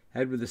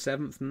Edward the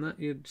Seventh and that.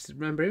 You just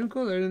remember him, of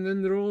course. And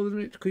then they're all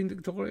the Queen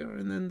Victoria,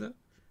 and then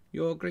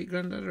your great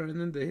granddad, and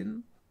then the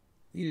him.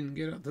 You didn't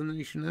get up to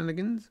the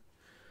shenanigans.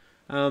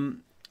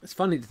 It's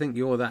funny to think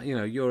you're that.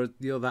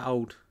 You're that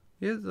old.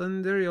 Yes,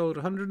 I'm very old.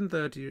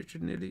 130,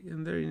 Richard.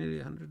 I'm very nearly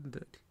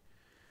 130.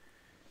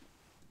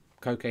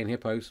 Cocaine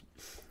hippos.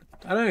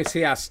 I don't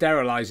see how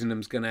sterilising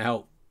them's going to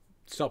help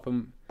stop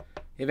them.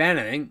 If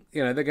anything,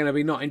 they're going to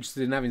be not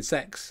interested in having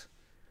sex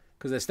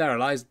because they're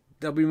sterilised.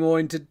 They'll be more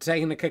into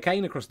taking the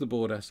cocaine across the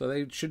border. So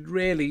they should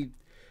really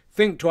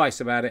think twice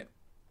about it.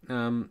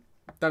 Don't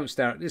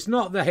sterilize. It's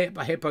not the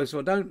hippos.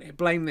 So don't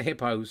blame the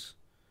hippos.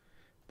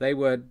 They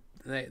were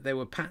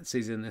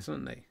patsies in this,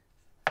 weren't they?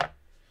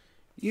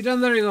 You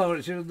done very well,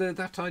 Richard.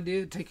 That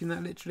idea, taking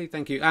that literally.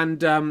 Thank you.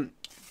 And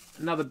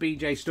another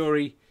BJ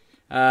story.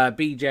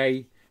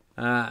 BJ,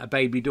 a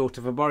baby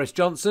daughter for Boris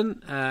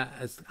Johnson.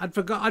 I'd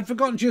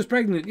forgotten she was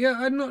pregnant. Yeah,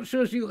 I'm not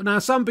sure she. Now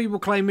some people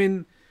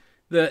claiming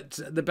that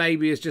the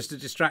baby is just a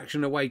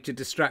distraction, a way to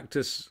distract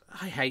us.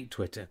 I hate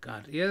Twitter.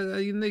 God, yeah,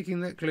 you're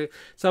making that clear.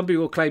 Some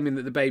people claiming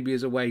that the baby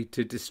is a way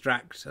to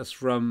distract us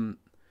from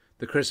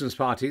the Christmas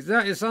parties.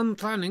 That is son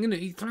planning, isn't it?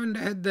 He planned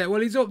ahead there.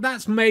 Well,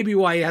 that's maybe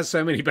why he has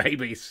so many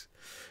babies,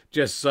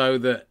 just so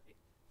that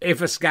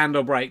if a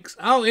scandal breaks.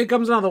 Oh, here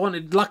comes another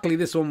one. Luckily,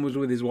 this one was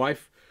with his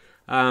wife.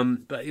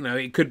 But, you know,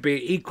 it could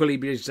be equally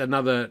just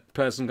another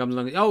person comes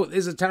along. Oh,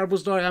 it's a terrible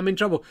story. I'm in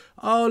trouble.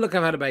 Oh, look,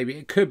 I've had a baby.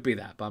 It could be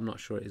that, but I'm not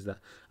sure it is that.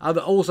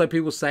 Also,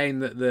 people saying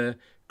that the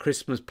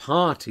Christmas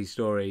party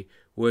story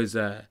was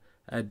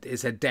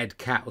it's a dead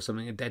cat or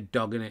something, a dead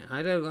dog in it.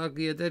 I don't like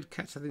dead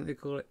cats, I think they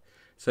call it.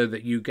 So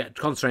that you get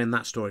concentrate on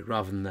that story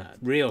rather than the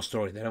real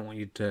story they don't want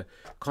you to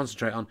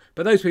concentrate on.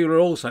 But those people are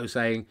also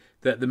saying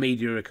that the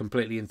media are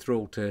completely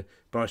enthralled to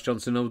Boris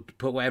Johnson or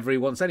put whatever he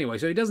wants anyway.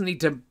 So he doesn't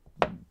need to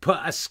put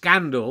a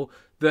scandal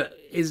that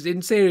is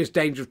in serious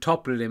danger of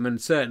toppling him and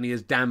certainly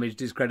has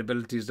damaged his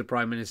credibility as the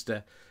Prime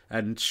Minister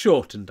and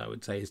shortened, I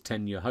would say, his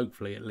tenure,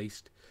 hopefully at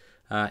least.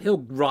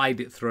 He'll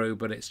ride it through,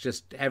 but it's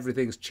just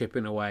everything's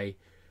chipping away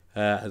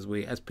as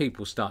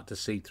people start to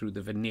see through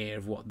the veneer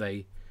of what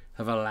they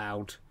have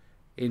allowed.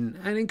 And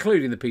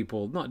including the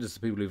people, not just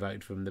the people who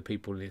voted for him, the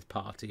people in his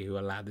party who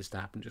allowed this to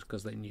happen just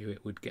because they knew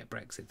it would get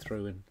Brexit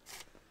through.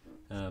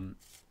 And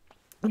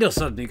you're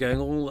suddenly going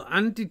all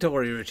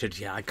anti-Tory, Richard.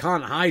 Yeah, I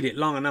can't hide it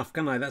long enough,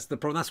 can I? That's the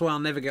problem. That's why I'll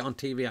never get on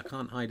TV. I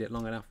can't hide it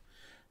long enough.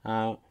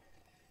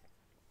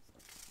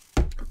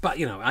 But,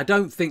 you know, I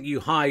don't think you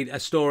hide a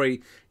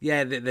story,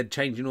 yeah, that they're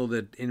changing all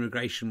the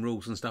immigration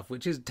rules and stuff,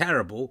 which is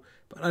terrible,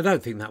 but I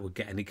don't think that would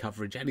get any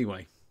coverage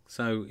anyway.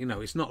 So, you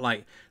know, it's not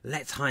like,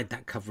 let's hide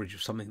that coverage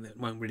of something that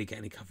won't really get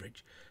any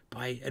coverage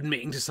by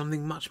admitting to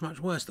something much, much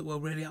worse that will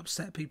really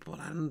upset people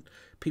and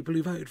people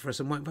who voted for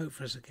us and won't vote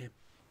for us again.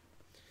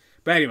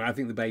 But anyway, I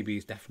think the baby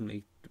is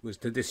definitely was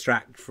to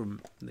distract from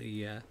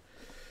the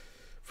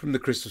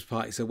Christmas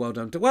party. So well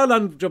done. Well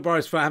done, John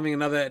Boris, for having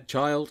another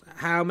child.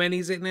 How many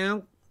is it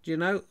now? Do you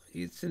know?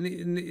 It's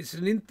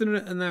an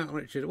infinite amount,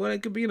 Richard. Well,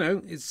 it could be, you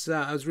know, it's.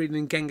 I was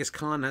reading Genghis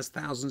Khan has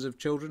thousands of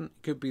children.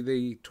 It could be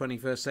the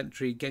 21st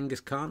century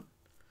Genghis Khan.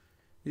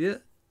 Yeah.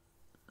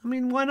 I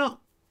mean, why not?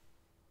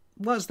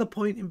 What's the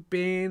point in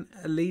being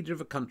a leader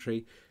of a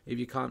country if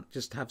you can't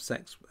just have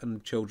sex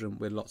and children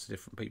with lots of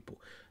different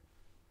people?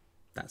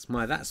 That's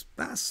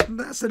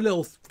a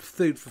little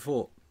food for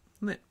thought,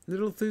 isn't it? A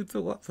little food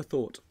for what? For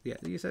thought. Yeah,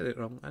 you said it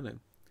wrong. I know.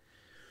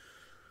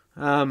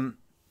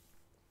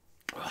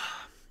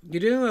 You're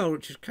doing well,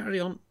 Richard. Carry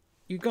on.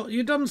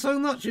 You've done so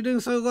much. You're doing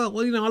so well.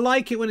 Well, you know, I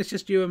like it when it's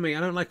just you and me. I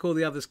don't like all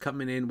the others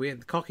coming in. The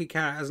cocky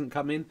carrot hasn't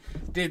come in.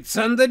 Did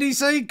somebody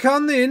say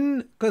come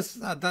in? Because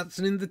that's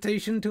an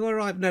invitation to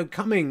arrive. No,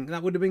 coming.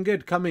 That would have been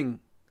good.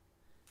 Coming.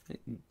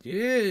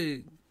 Yeah.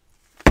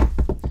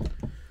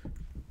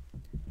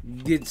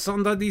 Did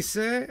somebody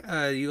say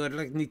you would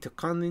like me to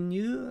come in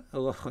you?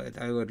 Oh,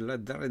 I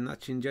would very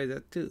much enjoy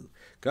that too.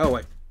 Go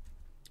away.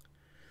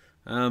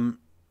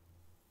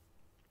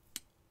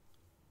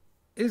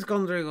 It's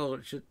gone very well,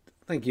 Richard.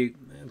 Thank you.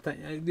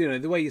 You know,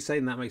 the way you're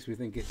saying that makes me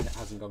think it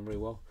hasn't gone very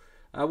well.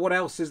 What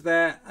else is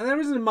there? There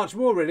isn't much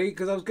more, really,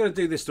 because I was going to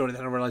do this story,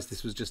 then I realised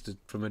this was just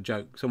from a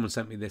joke. Someone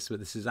sent me this, but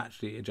this is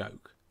actually a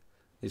joke.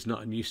 It's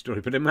not a news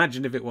story, but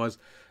imagine if it was.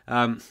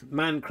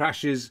 Man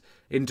crashes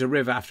into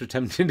river after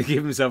attempting to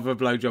give himself a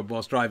blowjob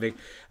whilst driving,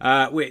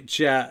 which,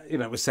 you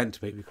know, was sent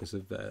to me because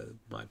of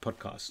my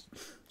podcast.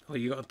 Oh,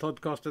 you got a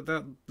podcast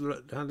about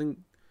having...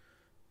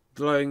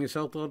 blowing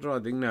yourself while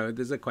driving? No,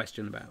 there's a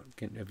question about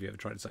have you ever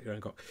tried to suck your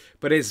own cock?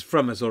 But it's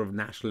from a sort of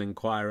National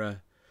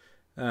Enquirer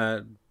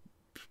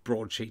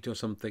broadsheet or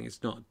something.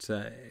 It's not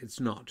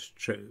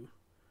true.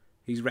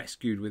 He's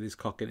rescued with his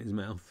cock in his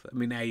mouth. I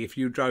mean, if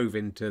you drove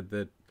into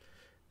the...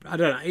 I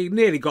don't know, it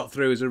nearly got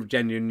through as a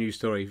genuine news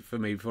story for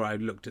me before I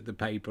looked at the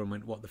paper and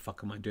went, what the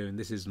fuck am I doing?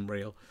 This isn't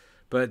real.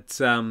 But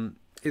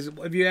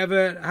have you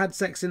ever had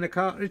sex in a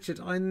car, Richard?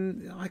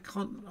 I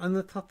can't. I'm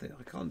the tutty.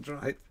 I can't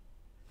drive.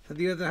 Have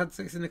you ever had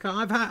sex in the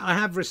car? I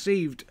have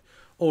received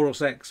oral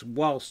sex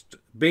whilst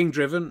being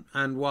driven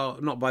and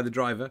while not by the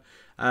driver,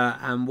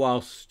 and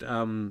whilst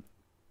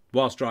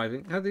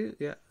driving. Have you?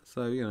 Yeah.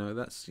 So you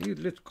know you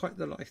lived quite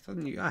the life,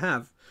 haven't you? I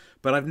have,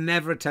 but I've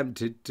never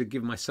attempted to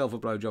give myself a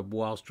blowjob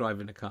whilst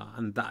driving a car.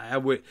 And that I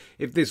would,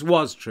 if this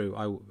was true,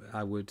 I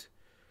would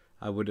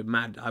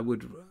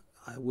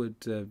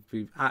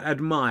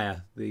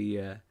admire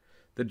the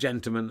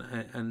gentleman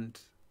and.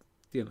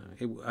 You know,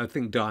 I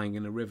think dying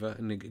in a river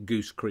in a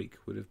Goose Creek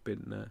would have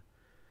been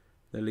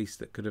the least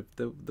that could have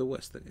the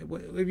worst.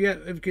 Have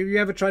you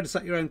ever tried to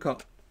suck your own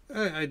cock?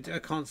 I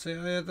can't say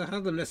I ever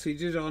have unless we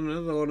did it on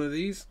another one of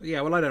these.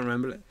 Yeah, well, I don't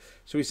remember it.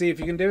 Shall we see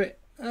if you can do it?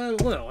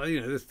 Well, you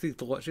know, there's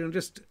people watching.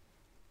 It's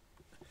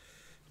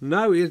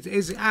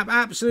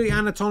absolutely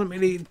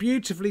anatomically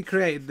beautifully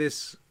created.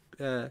 This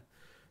I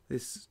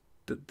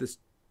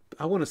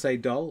want to say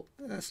doll.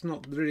 That's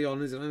not really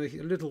on, is it?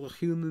 A little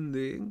human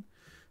being.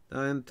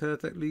 And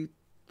perfectly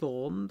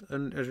formed,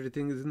 and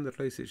everything is in the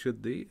place it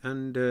should be.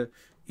 And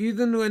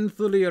even when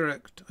fully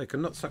erect, I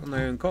cannot suck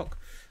my own cock.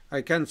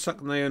 I can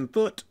suck my own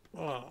foot.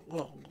 But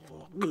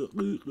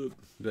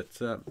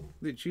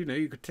which, you know,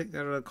 you could take that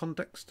out of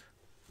context.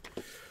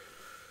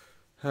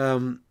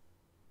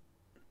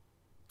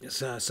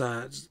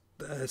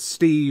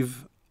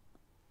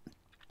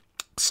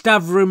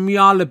 Stavrum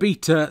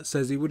Yarlabita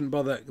says he wouldn't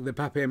bother the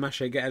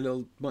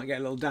papier-mâché might get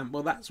a little damp.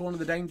 Well, that's one of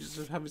the dangers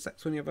of having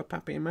sex when you have a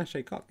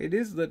papier-mâché cock. It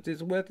is that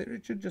it's worth it,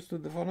 Richard, just for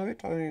the fun of it.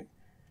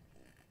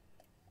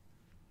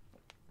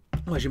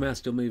 Why is your mouth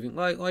still moving?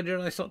 Why did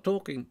I stop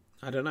talking?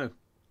 I don't know.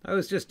 I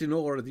was just in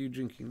awe of you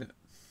drinking that.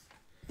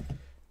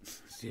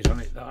 Sit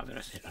on it. I'm going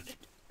to sit on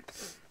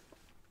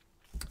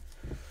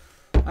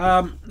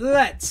it.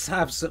 Let's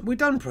have some... We've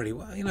done pretty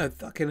well. You know,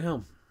 fucking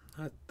hell.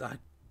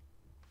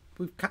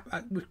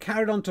 We've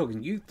carried on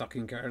talking. You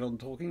fucking carried on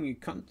talking. You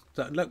can't...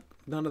 Look,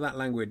 none of that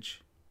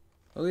language.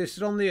 Oh, this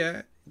is on the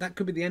air. That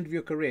could be the end of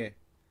your career.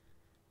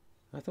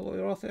 I thought we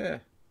were off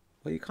air.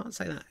 Well, you can't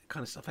say that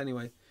kind of stuff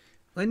anyway.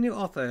 When you're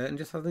off air and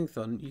just having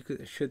fun, you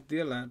should be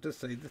allowed to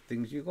say the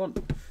things you want.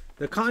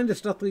 The kind of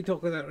stuff we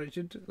talk about,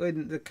 Richard,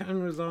 when the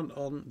cameras aren't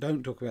on,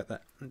 don't talk about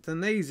that. It's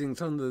amazing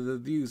some of the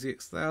views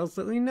it styles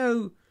that we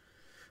know.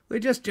 We're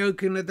just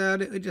joking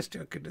about it. We're just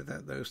joking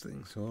about those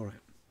things. All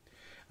right.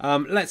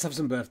 Let's have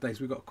some birthdays.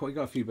 We got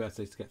a few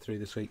birthdays to get through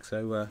this week,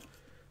 so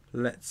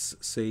let's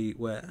see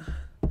where.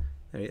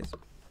 There he is.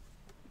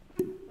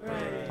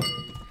 Right.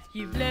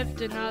 You've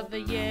lived another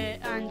year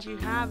and you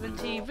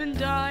haven't even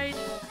died.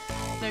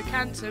 Though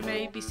cancer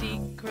may be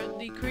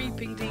secretly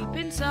creeping deep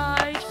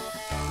inside.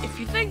 If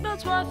you think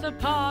that's worth a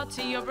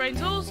party, your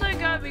brain's also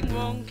going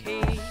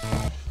wonky.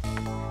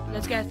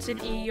 Let's get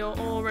an ear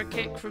or a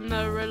kick from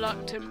the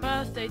reluctant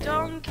birthday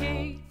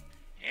donkey.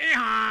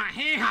 Hee-haw,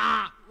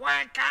 hee-haw,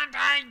 why can't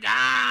I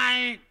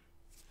die?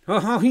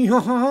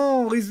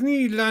 Is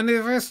niet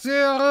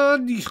l'anniversaire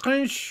du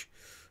French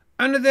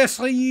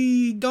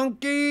anniversary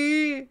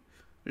donkey.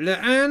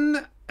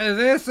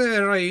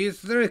 L'anniversaire is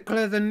very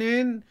clever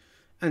name,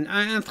 and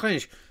I am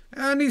French.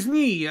 And it's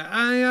me,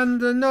 I am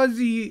the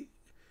Nazi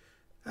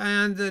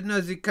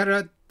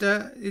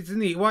character. It's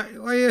me.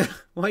 Why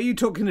are you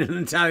talking in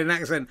an Italian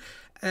accent?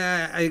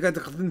 I got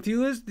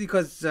confused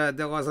because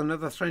there was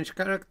another French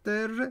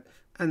character,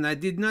 and I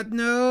did not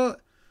know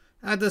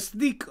how to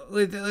speak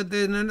with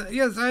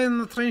yes, I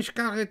am a French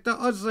character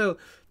also.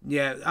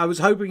 Yeah, I was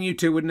hoping you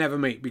two would never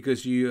meet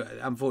because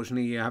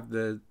unfortunately, you have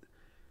the...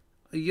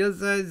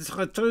 Yes, it's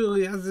true,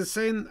 he has the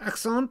same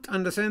accent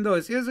and the same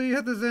voice. Yes, he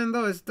has the same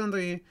voice, don't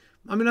he?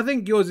 I mean, I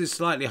think yours is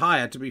slightly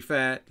higher, to be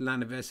fair,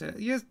 l'anniversaire.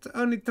 Yes,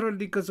 only true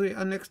because we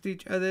are next to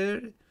each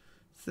other.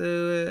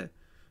 So,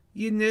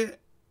 you know,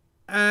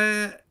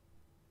 I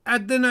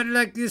do not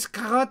like this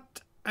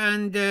carrot,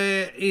 and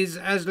is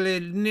as le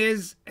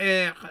nez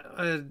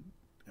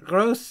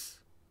gross.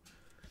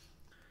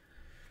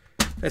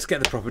 Let's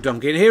get the proper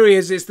donkey. And here he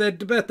is. It's the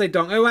birthday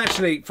donkey. Oh,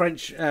 actually,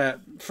 French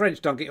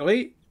donkey.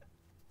 Oui.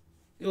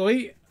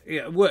 Oui.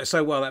 Yeah, it worked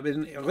so well. That was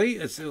oui.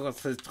 It's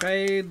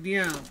très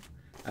bien.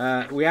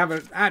 We have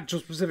an actual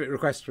specific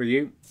request for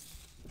you.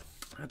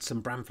 I had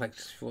some bran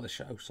flakes before the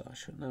show, so I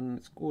shouldn't have.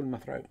 It's all in my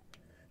throat.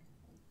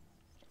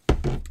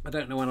 I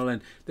don't know when I'll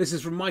end. This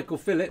is from Michael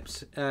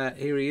Phillips.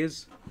 Here he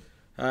is.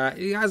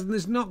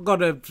 He's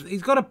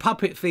got a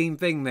puppet theme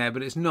thing there,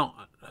 but it's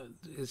not.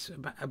 It's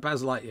a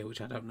Buzz Lightyear,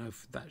 which I don't know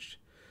if that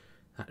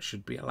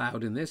should be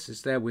allowed in this.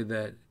 It's there with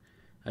a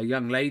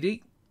young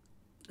lady.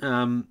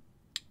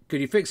 Could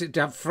you fix it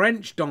to have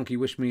French donkey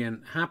wish me a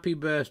happy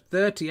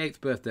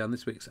 38th birthday on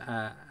this week's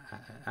a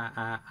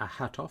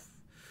hat off.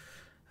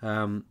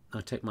 I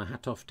take my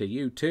hat off to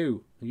you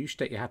too. You should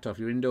take your hat off.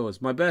 You're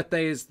indoors. My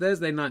birthday is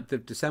Thursday, 9th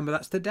of December.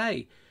 That's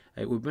today.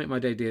 It would make my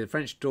day, dear. The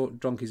French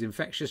donkey's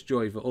infectious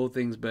joy for all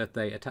things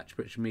birthday. Attached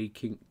picture of me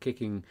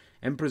kicking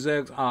Emperor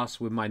Zurg's ass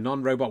with my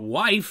non-robot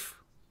wife.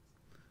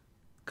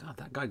 God,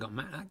 that guy got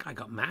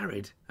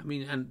married. I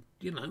mean, and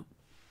you know,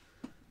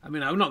 I'm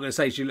not going to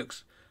say she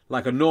looks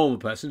like a normal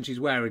person. She's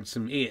wearing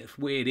some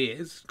weird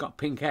ears, got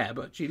pink hair,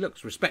 but she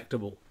looks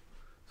respectable.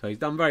 So he's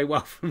done very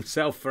well for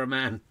himself for a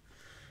man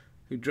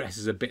who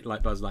dresses a bit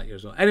like Buzz Lightyear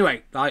as well.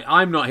 Anyway,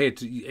 I'm not here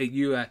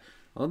to...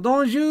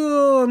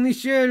 Bonjour,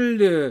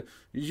 Michel.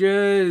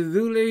 Je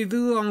voulais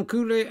vous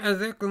enculer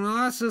avec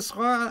moi ce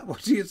soir.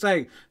 What are you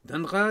saying?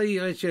 Don't worry,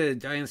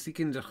 Richard. I am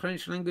speaking the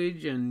French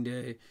language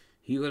and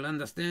he will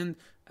understand.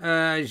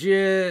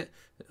 Je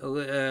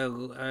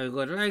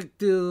would like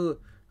to...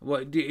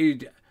 What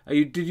did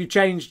you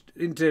change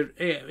into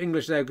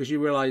English there because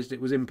you realised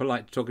it was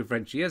impolite to talk in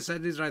French? Yes,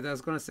 that is right. I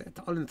was going to say it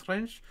all in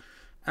French.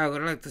 I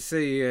would like to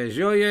say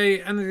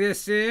joyeux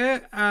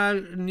anniversaire à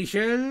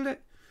Michel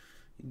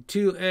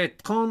to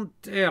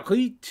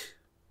 38.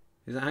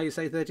 Is that how you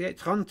say 38?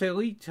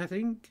 38, I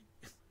think.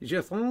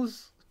 Je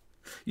pense.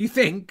 You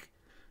think?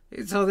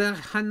 It's other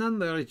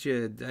number,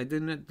 Richard. I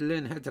did not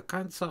learn how to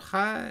count so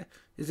high.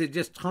 Is it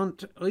just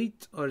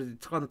 38 or is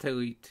it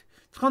 38?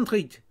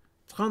 38.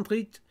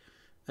 38.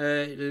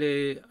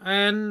 Le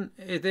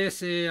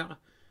anniversaire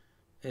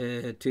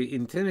to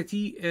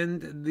infinity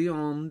and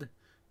beyond.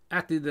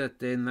 Happy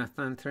birthday,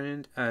 Nathan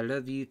Trent. I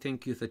love you.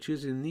 Thank you for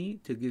choosing me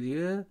to give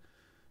you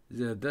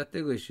the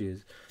birthday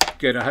wishes.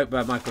 Good. I hope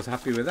Michael's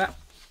happy with that.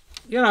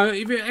 You know,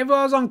 if I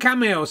was on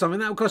Cameo or something,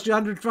 that would cost you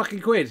 100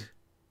 fucking quid.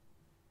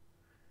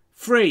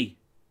 Free.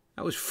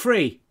 That was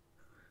free.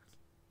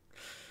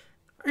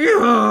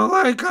 Yeah,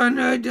 why can't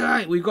I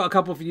die? We've got a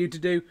couple for you to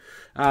do.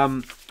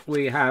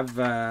 We have,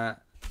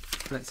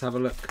 let's have a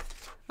look.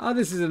 Oh,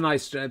 this is a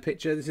nice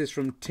picture. This is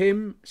from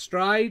Tim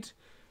Stride.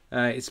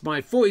 It's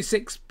my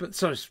 46th, but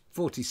sorry,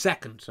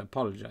 42nd. So I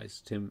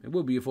apologise, Tim. It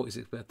will be your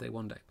 46th birthday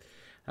one day.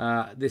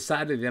 This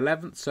Saturday, the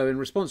 11th. So in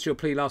response to your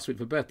plea last week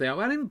for birthday,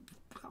 I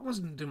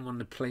didn't want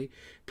to plea.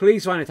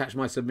 Please find attached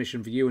my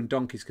submission for you and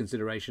Donkey's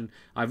consideration.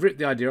 I've ripped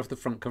the idea off the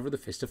front cover of the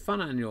Fist of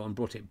Fun annual and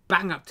brought it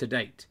bang up to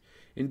date.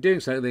 In doing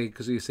so,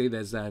 because you see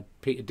there's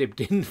Peter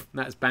Dibdin,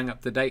 that's bang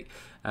up to date.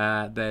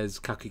 There's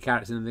Cucky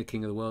Carrots in there,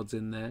 King of the World's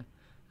in there.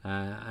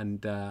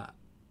 And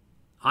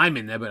I'm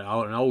in there, but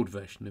an old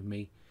version of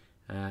me.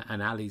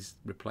 And Ali's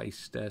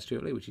replaced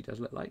Stuart Lee, which he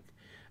does look like.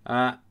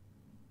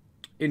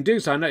 In doing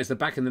so, I noticed that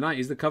back in the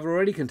 90s, the cover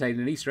already contained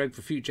an Easter egg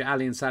for future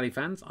Ali and Sally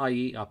fans,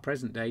 i.e. our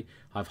present day.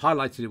 I've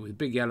highlighted it with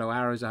big yellow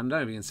arrows. I don't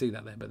know if you can see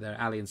that there, but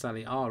Ali and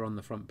Sally are on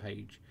the front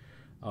page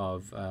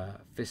of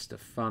Fist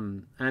of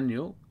Fun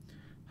Annual.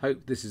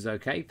 Hope this is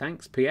okay.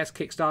 Thanks. P.S.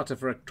 Kickstarter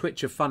for a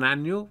Twitch of Fun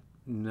Annual.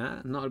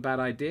 Nah, not a bad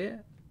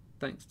idea.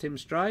 Thanks, Tim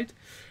Stride.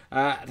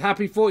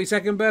 Happy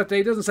 42nd birthday.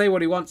 He doesn't say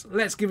what he wants.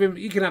 Let's give him...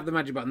 You can have the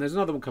magic button. There's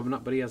another one coming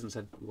up, but he hasn't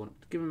said we want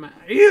to give him...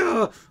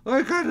 Yeah,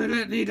 why can't I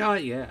let me die?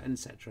 Yeah,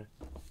 etc.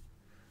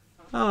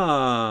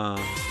 Ah.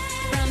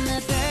 From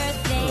the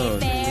birthday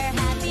bear,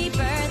 happy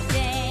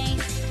birthday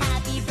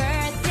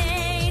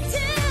to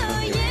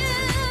you.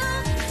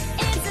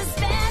 It's a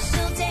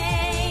special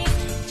day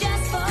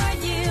just for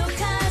you,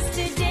 'cause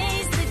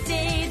today's the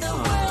day the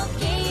world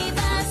gave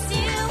us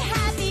you.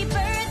 Happy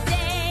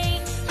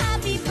birthday,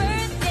 happy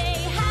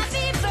birthday,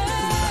 happy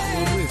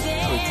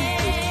birthday.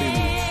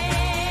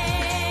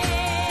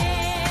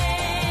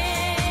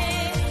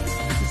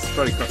 It's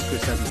probably cost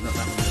Chris Evans not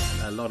that much.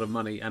 A lot of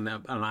money, and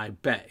I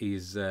bet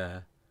he's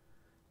bollocks.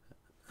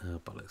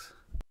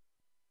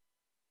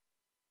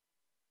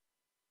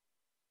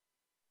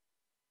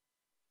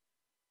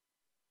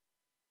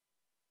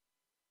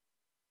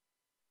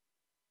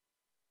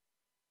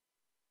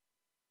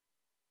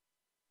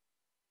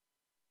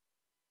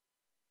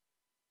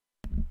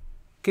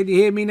 Can you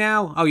hear me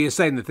now? Oh, you're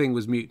saying the thing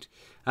was mute.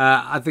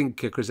 I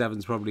think Chris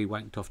Evans probably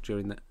wanked off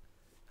during that.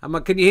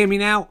 Can you hear me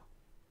now?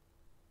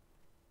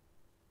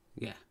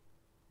 Yeah.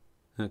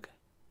 Okay.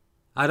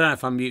 I don't know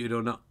if I'm muted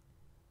or not.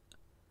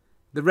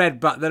 The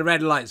red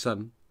light's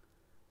on.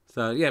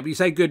 So yeah, but you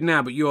say good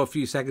now, but you're a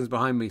few seconds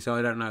behind me, so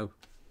I don't know.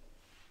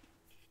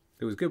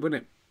 It was good,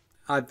 wasn't it?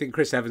 I think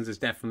Chris Evans has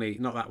definitely,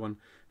 not that one,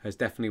 has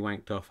definitely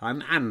wanked off,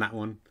 and that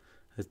one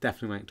has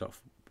definitely wanked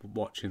off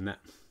watching that.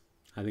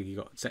 I think he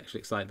got sexually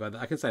excited by that.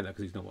 I can say that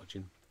because he's not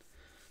watching.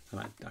 And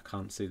I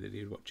can't see that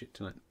he'd watch it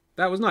tonight.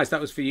 That was nice.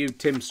 That was for you,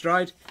 Tim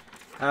Stride.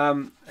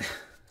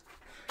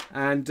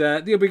 And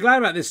you'll be glad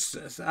about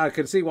this. I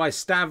can see why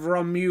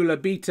Stavron Mueller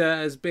Beta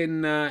has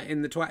been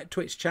in the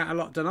Twitch chat a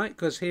lot tonight,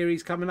 because here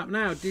he's coming up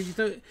now. Did you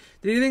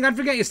think I'd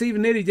forget you,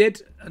 Stephen? Nearly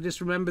did. I just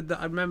remembered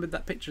that. I remembered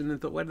that picture and then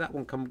thought, where did that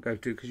one go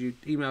to? Because you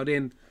emailed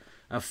in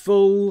a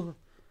full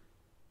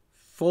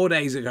 4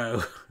 days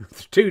ago,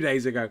 2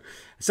 days ago.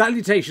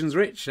 Salutations,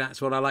 Rich.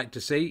 That's what I like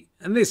to see.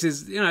 And this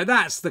is,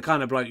 that's the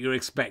kind of bloke you're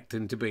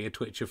expecting to be a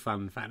Twitch of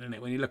Fun fan, isn't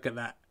it? When you look at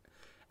that.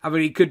 I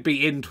mean, he could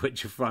be in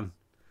Twitch of Fun.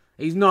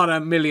 He's not a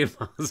million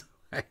miles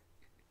away.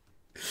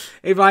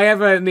 If I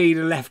ever need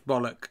a left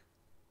bollock,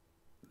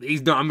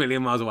 he's not a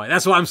million miles away.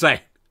 That's what I'm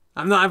saying.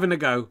 I'm not having a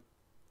go.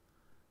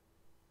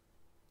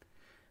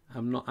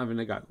 I'm not having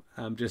a go.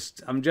 I'm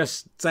just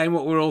saying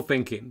what we're all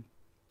thinking.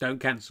 Don't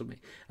cancel me.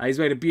 He's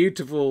made a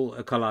beautiful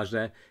collage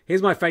there.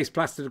 Here's my face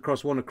plastered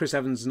across one of Chris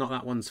Evans' Not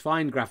That One's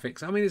fine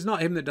graphics. I mean, it's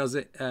not him that does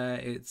it.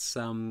 It's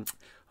oh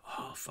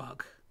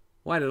fuck.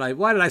 Why did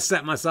I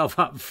set myself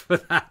up for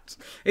that?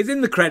 It's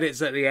in the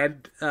credits at the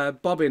end.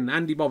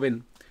 Andy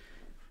Bobbin,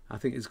 I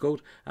think it's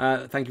called.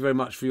 Thank you very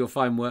much for your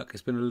fine work.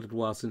 It's been a little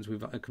while since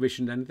we've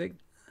commissioned anything.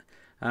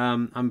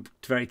 I'm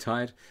very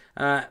tired.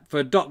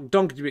 For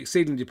Donkey to be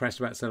exceedingly depressed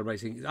about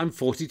celebrating, I'm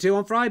 42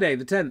 on Friday,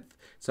 the 10th.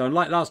 So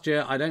unlike last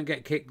year, I don't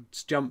get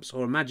kicks, jumps,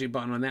 or a magic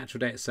button on the actual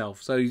day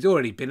itself. So he's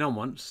already been on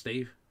once,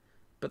 Steve.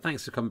 But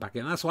thanks for coming back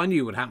in. That's what I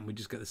knew would happen. We'd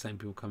just get the same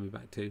people coming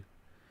back too.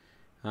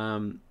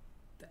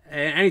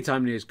 Any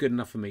time near is good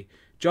enough for me.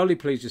 Jolly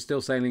pleased you're still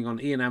sailing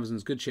on Ian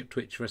Amazon's Good Ship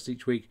Twitch for us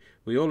each week.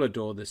 We all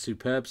adore the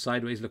superb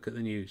sideways look at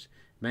the news.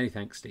 Many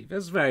thanks, Steve.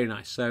 That's very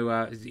nice.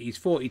 So he's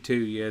 42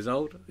 years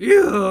old.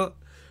 Yeah.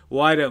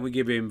 Why don't we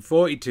give him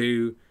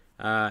 42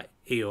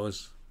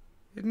 ears?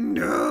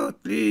 No,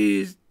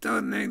 please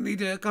don't make me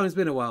do it. Come on, it's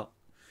been a while.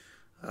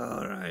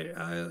 All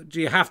right. Do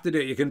you have to do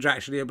it? You're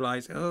contractually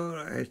obliged. All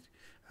right.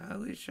 I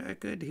wish I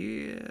could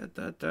hear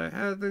that I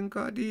haven't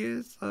got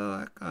ears, so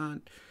I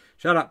can't.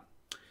 Shut up.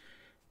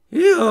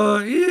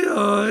 Yeah.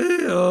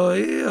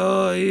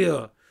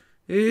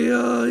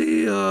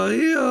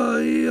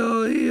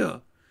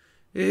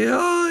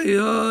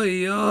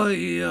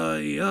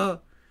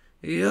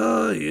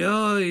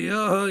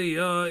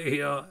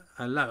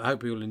 I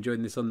hope you're all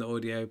enjoying this on the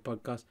audio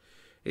podcast.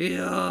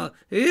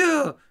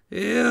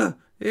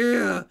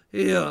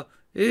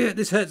 Yeah,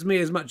 this hurts me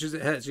as much as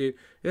it hurts you.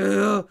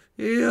 Yeah,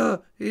 yeah,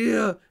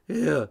 yeah,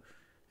 yeah,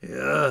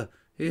 yeah,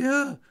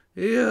 yeah,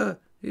 yeah,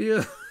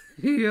 yeah,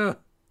 yeah.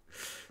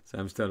 So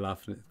I'm still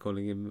laughing at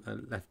calling him a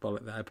left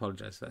bollock there. I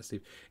apologise for that,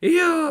 Steve.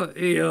 Yeah,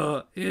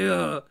 yeah,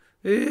 yeah,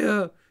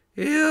 yeah,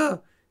 yeah,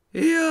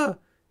 yeah,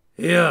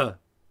 yeah.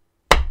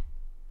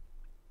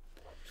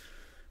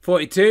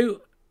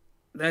 42.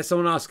 There's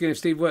someone asking if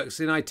Steve works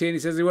in IT, and he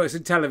says he works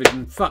in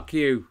television. Fuck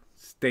you,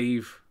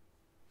 Steve.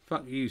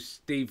 Fuck you,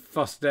 Steve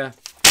Foster.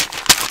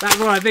 That's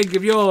what I think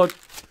of your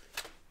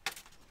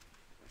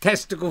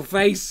testicle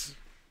face.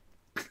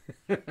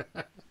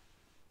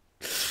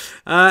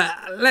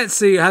 Let's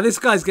see how this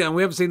guy's getting.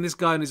 We haven't seen this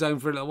guy on his own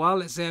for a little while.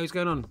 Let's see how he's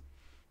going on.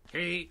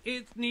 Hey,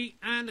 it's me,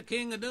 I'm the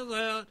king of the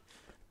world.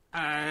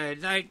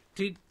 I'd like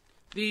to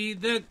be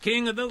the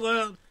king of the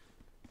world.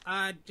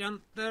 I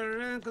jump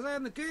around because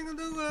I'm the king of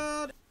the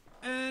world.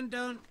 And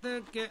don't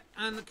forget,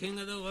 I'm the king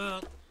of the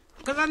world.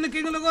 Because I'm the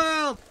king of the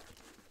world.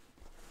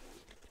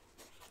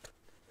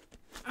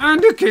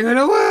 I'm the king of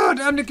the world.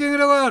 I'm the king of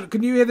the world.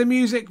 Can you hear the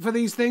music for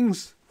these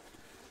things?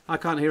 I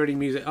can't hear any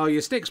music. Oh,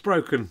 your stick's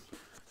broken.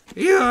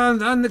 Yeah,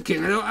 I'm the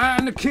king of the,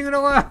 I'm the king of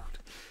the world.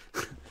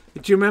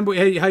 Do you remember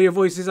how your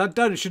voice is?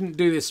 Shouldn't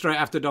do this straight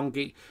after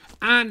Donkey.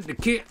 I'm the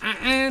king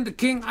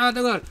of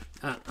the world.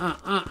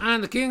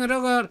 I'm the king of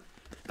the world.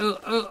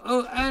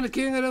 Oh, I'm the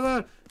king of the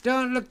world.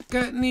 Don't look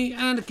at me.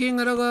 I'm the king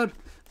of the world.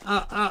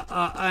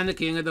 I'm the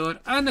king of the world.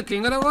 I'm the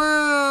king of the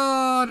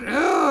world.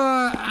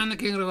 I'm the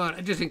king of the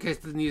world. Just in case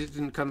the news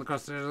didn't come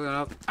across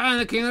there. I'm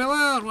the king of the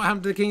world. What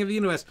happened to the king of the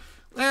universe?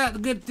 Well, the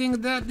good thing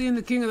about being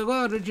the king of the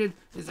world, Richard,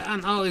 is that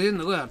I'm always in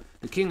the world.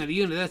 The king of the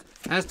universe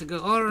has to go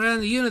all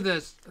around the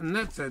universe, and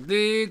that's a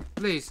big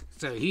place.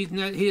 So he's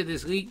not here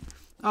this week.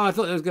 Oh, I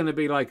thought there was going to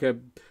be like a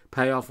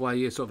payoff where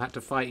you sort of had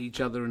to fight each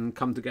other and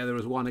come together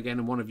as one again,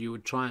 and one of you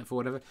would triumph or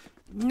whatever.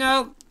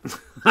 No.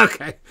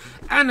 Okay.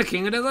 I'm the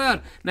king of the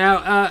world.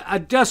 Now, I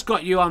just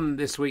got you on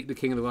this week, the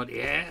king of the world.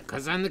 Yeah,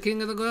 because I'm the king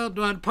of the world.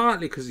 Well,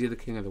 partly because you're the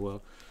king of the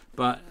world.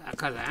 But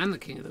because I am the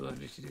king of the world,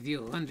 if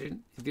you're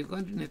wondering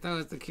if I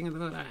was the king of the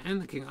world, I am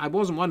the king. I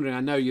wasn't wondering. I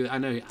know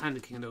I'm the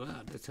king of the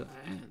world. That's who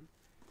I am.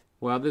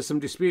 Well, there's some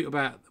dispute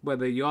about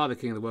whether you are the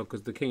king of the world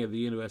because the king of the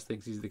universe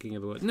thinks he's the king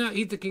of the world. No,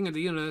 he's the king of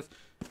the universe.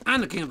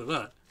 I'm the king of the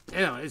world.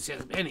 Yeah, it's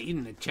any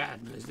in the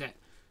chat knows that.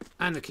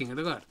 I'm the king of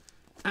the world.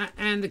 I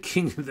am the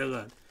king of the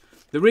world.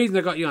 The reason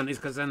I got you on is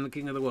because I'm the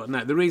king of the world.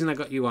 No, the reason I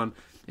got you on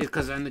is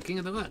because I'm the king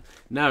of the world.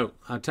 No,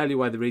 I'll tell you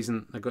why the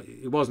reason I got you.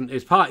 It wasn't.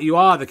 It's part. You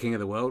are the king of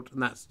the world,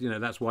 and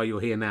that's why you're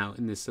here now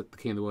in this the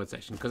king of the world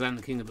section. Because I'm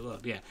the king of the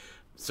world. Yeah.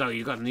 So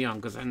you got me on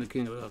because I'm the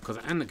king of the world. Because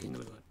I'm the king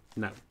of the world.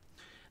 No.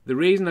 The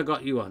reason I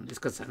got you on is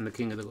because I'm the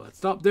king of the world.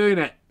 Stop doing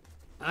it.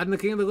 I'm the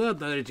king of the world,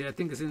 though, Richard. I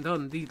think it's in the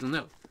detail.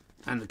 No,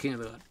 I'm the king of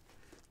the world.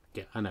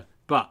 Yeah, I know.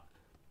 But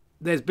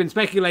there's been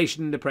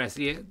speculation in the press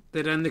here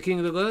that I'm the king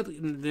of the world.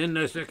 There's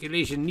no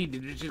speculation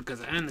needed, Richard,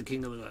 because I'm the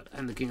king of the world.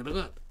 I'm the king of the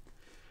world.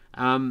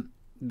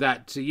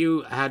 That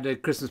you had a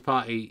Christmas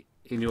party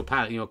in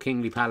your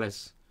kingly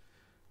palace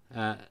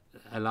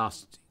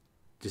last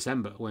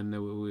December when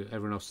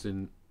everyone else was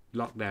in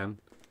lockdown,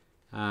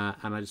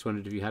 and I just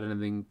wondered if you had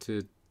anything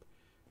to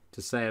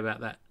say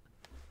about that.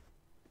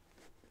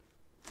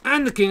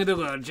 I'm the king of the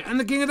world. I'm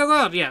the king of the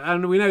world. Yeah,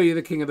 and we know you're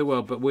the king of the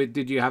world, but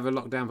did you have a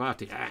lockdown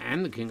party?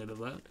 I'm the king of the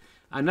world.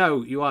 I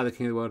know you are the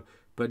king of the world,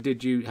 but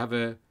did you have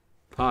a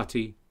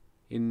party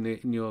in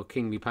your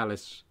kingly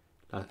palace?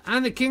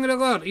 I'm the king of the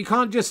world. You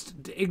can't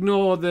just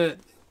ignore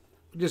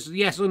just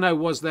yes or no.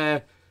 Was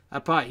there a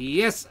party?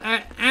 Yes,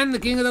 I am the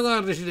king of the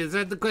world. Is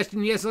that the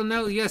question? Yes or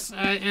no? Yes,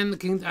 I am the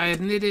king. I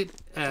admit it.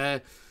 I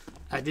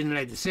didn't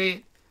like to say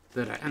it,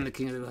 but I am the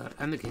king of the world.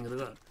 I'm the king of the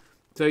world.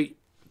 So.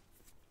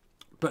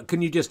 But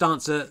can you just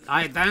answer?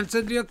 I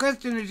answered your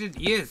question, Richard.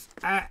 Yes,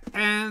 I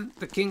am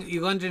the king.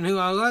 You're wondering who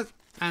I was?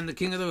 I'm the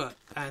king of the world.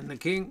 I'm the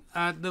king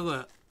of the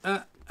world.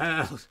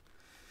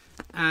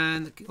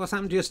 And what's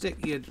happened to your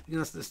stick? You're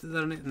not supposed to sit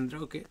on it and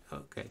stroke it?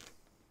 Okay.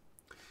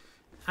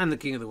 I'm the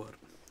king of the world.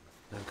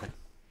 Okay.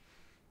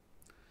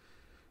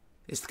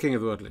 It's the king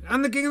of the world.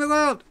 I'm the king of the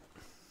world.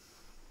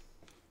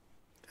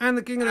 I'm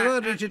the king of the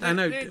world, Richard. I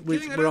know.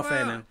 We're off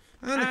air now.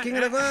 I'm the king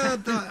of the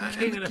world.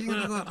 I'm the king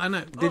of the world. I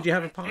know. Did you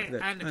have a part of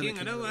it? I'm the king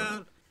of the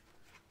world.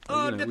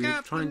 Oh, look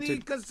out for me,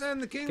 because I'm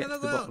the king of the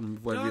world. Bottom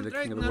of whether you're the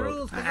king of the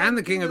world. I'm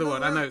the king of the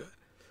world. I know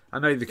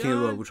you're the king of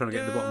the world. We're trying to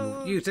get to the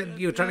bottom of. You said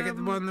you were trying to get to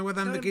the bottom of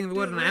whether I'm the king of the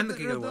world, and I am the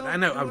king of the world. I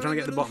know. I'm trying to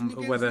get to the bottom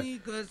of whether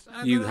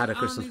you had a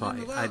Christmas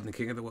party. I'm the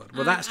king of the world.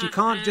 Well, that's you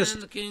can't just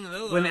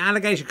when the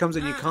allegation comes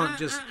in, you can't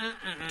just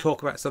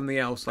talk about something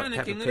else like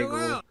Peppa Pig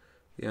or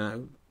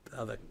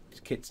other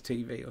kids'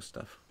 TV or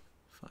stuff.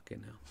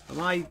 Fucking hell.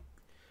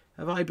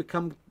 Have I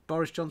become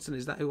Boris Johnson?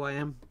 Is that who I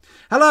am?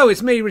 Hello,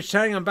 it's me, Rich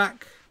Herring. I'm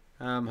back.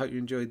 Hope you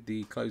enjoyed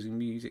the closing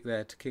music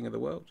there to King of the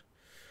World.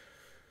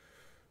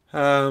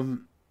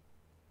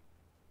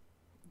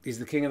 He's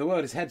the king of the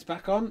world. His head's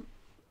back on.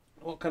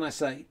 What can I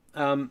say?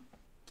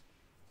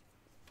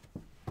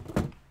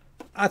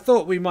 I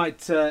thought we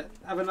might have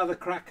another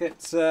crack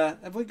at.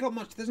 Have we got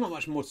much? There's not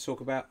much more to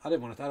talk about. I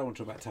don't want to talk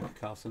about Tucker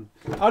Carlson.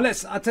 Oh,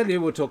 I'll tell you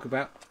who we'll talk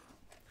about.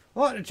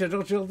 What, Richard?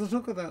 What you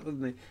talk about,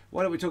 didn't he?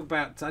 Why don't we talk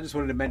about? I just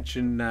wanted to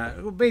mention. I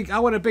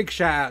want a big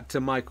shout out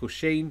to Michael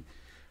Sheen.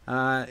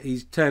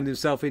 He's turned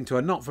himself into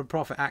a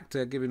not-for-profit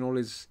actor, giving all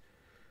his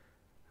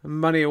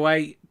money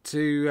away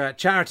to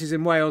charities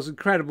in Wales.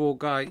 Incredible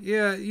guy.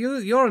 Yeah,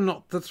 you're a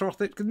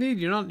not-for-profit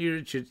Canadian, aren't you,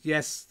 Richard?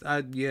 Yes.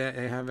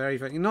 Yeah, very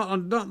funny.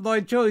 Not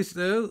by choice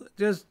though.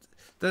 Just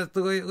that's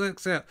the way it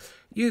works out.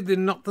 You did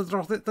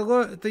not-for-profit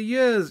the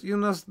years. You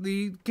must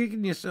be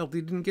kicking yourself.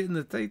 You didn't get in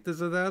the theatres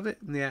without it.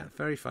 Yeah,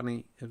 very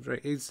funny.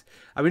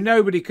 I mean,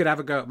 nobody could have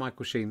a go at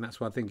Michael Sheen. That's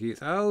what I think he is.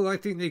 Oh, I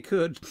think they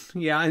could.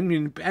 Yeah, I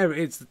mean,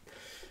 it's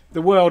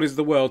the world is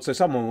the world, so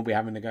someone will be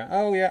having to go.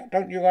 Oh yeah,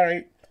 don't you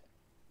worry.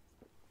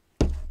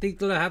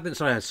 People haven't.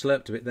 Sorry, I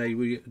slurped a bit there.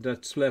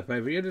 That slurp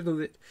over you a little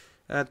bit.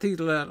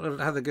 People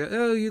have to go.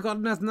 Oh, you got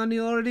enough money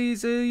already,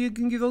 so you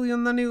can give all your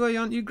money away.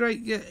 Aren't you great?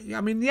 Yeah,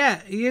 I mean,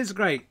 yeah, he is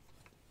great.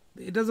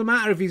 It doesn't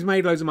matter if he's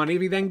made loads of money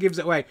if he then gives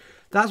it away.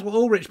 That's what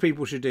all rich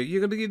people should do. You're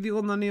going to give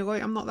your money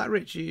away. I'm not that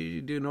rich.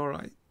 You're doing all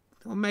right.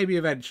 Well, maybe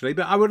eventually,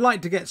 but I would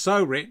like to get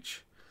so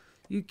rich.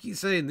 You keep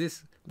saying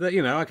this. That,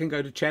 I can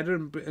go to Cheddar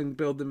and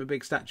build them a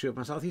big statue of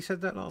myself. He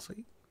said that last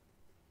week.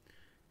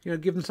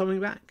 Give them something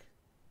back.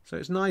 So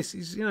it's nice.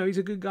 He's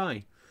a good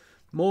guy.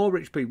 More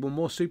rich people,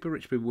 more super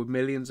rich people with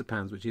millions of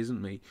pounds, which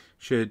isn't me,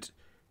 should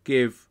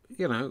give,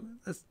 not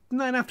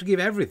have to give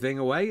everything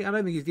away. I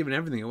don't think he's giving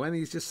everything away.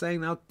 He's just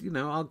saying,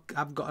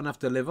 I've got enough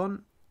to live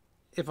on.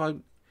 If I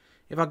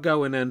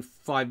go and earn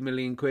 5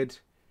 million quid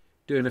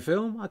doing a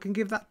film, I can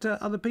give that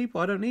to other people.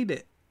 I don't need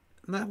it.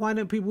 Why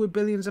don't people with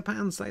billions of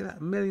pounds say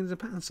that? Millions of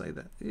pounds say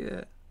that?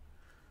 Yeah.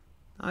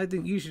 I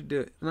think you should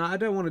do it. No, I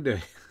don't want to do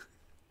it.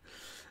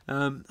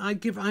 I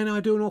know I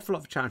do an awful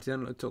lot for charity. I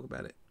don't want to talk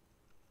about it.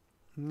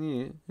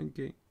 Yeah,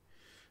 okay.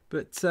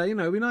 But,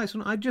 it'd be nice.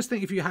 I just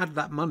think if you had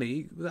that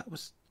money,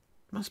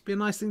 must be a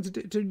nice thing to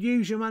do, to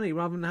use your money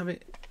rather than have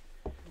it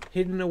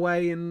hidden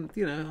away in,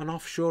 an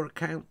offshore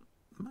account.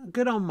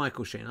 Good on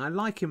Michael Sheen. I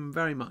like him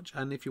very much.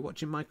 And if you're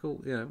watching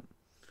Michael,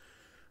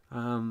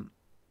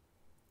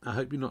 I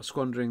hope you're not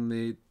squandering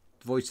the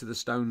Voice of the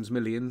Stones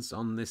millions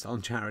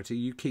on charity.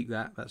 You keep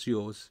that. That's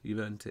yours. You've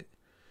earned it.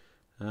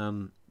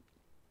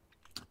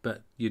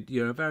 But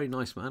you're a very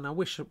nice man. I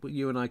wish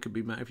you and I could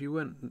be married. If you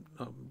weren't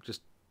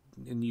just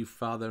a new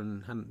father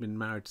and hadn't been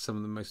married to some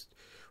of the most,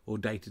 or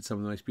dated some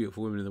of the most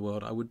beautiful women in the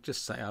world, I would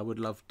just say I would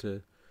love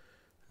to,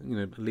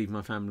 leave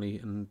my family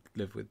and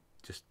live with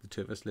just the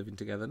two of us living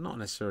together. Not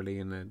necessarily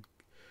in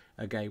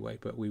a gay way,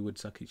 but we would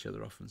suck each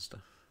other off and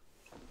stuff.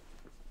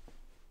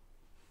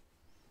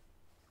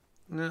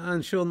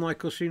 And sure,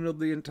 Michael Sheen will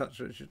be in touch,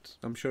 Richard.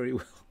 I'm sure he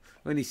will.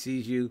 When he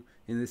sees you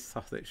in this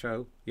Sussex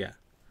show, yeah.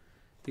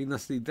 He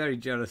must be very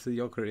jealous of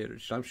your career,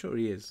 Richard. I'm sure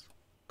he is.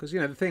 Because,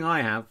 the thing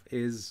I have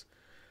is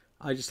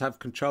I just have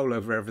control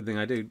over everything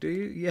I do. Do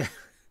you? Yeah.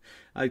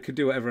 I could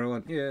do whatever I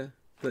want. Yeah.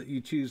 But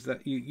you choose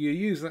that. You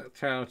use that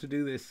power to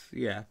do this.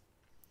 Yeah.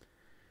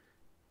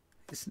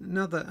 It's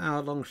another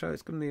hour-long show.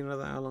 It's going to be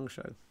another hour-long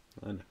show.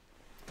 I know.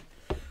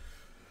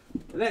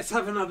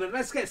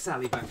 Let's get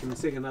Sally back and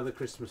sing another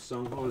Christmas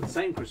song, or the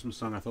same Christmas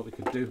song I thought we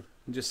could do,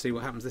 and just see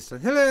what happens this time.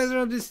 Hello,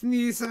 everyone, this is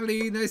you,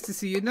 Sally. Nice to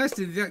see you. Nice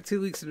to be back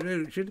 2 weeks in a row,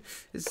 Richard.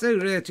 It's so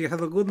rare to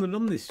have a good one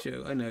on this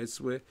show. I know, it's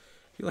where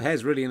your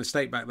hair's really in a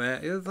state back there.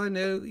 Yes, I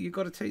know, you've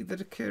got to take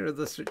better care of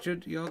this,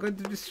 Richard. You're going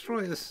to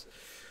destroy us.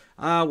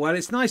 Well,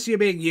 it's nice you're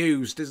being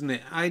used, isn't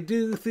it? I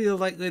do feel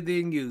like they're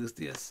being used,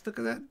 yes. Look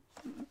at that.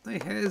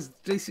 My hair's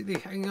basically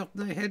hanging off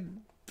my head,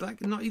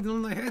 like not even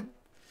on my head.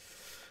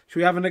 Should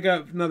we have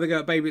another go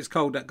at Baby It's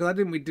Cold? Because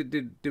we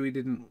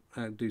didn't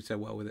do so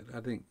well with it.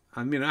 We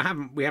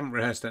haven't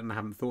rehearsed it and I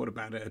haven't thought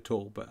about it at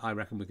all, but I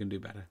reckon we can do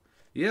better.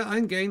 Yeah,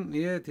 I'm game.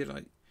 Yeah, do you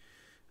like?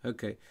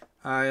 Okay.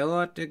 I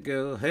ought to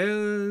go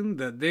home.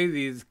 The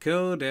baby's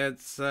cold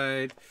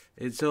outside.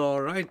 It's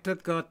all right.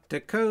 I've got a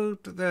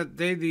coat. The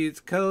baby's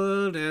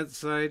cold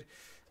outside.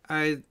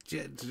 I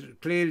just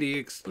clearly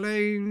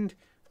explained.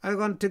 I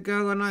want to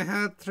go and I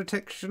have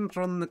protection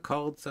from the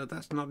cold, so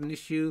that's not an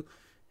issue.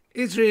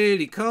 It's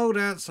really cold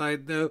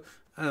outside, though.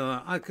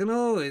 I can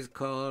always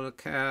call a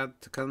cab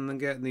to come and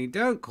get me.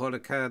 Don't call a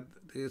cab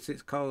because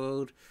it's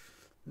cold.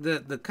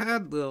 The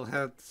cab will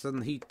have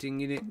some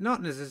heating in it.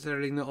 Not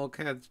necessarily, not all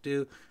cabs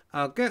do.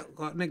 I'll get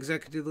an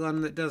executive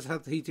one that does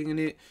have heating in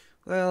it.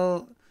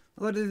 Well,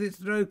 what if it's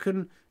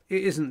broken?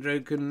 It isn't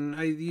broken.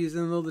 I use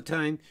them all the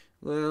time.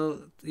 Well,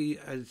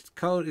 it's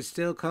cold. It's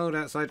still cold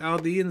outside. I'll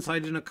be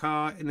inside in a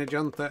car, in a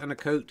jumper and a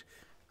coat.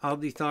 I'll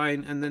be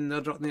fine, and then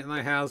they'll drop me at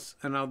my house,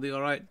 and I'll be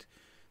all right.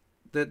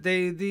 The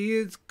day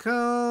is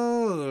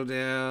cold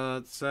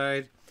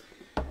outside.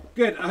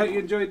 Good. I hope you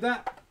enjoyed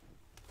that.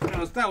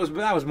 That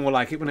was more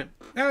like it, wasn't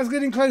it? That was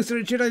getting closer,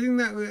 Richard. I think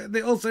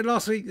that also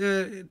last week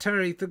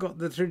Terry forgot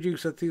the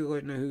producer. I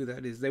won't know who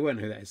that is. They won't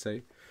know who that is,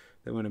 so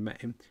they won't have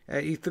met him.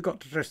 He forgot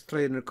to press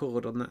play and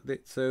record on that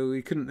bit, so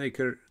he couldn't make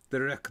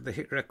the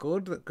hit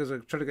record because I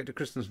was trying to get to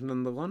Christmas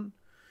 #1.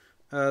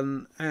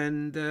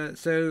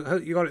 So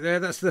hope you got it there.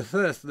 That's the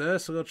first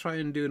verse. So we'll try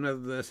and do another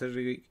verse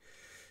every week.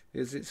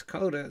 It's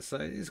cold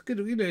outside. It's good,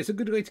 you know. It's a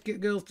good way to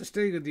get girls to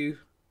stay with you.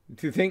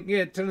 If you think,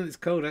 yeah, tell them it's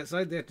cold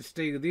outside, they have to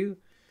stay with you.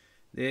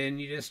 Then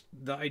you just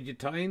bide your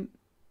time.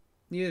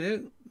 You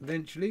know,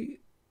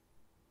 eventually,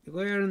 you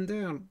wear them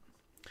down.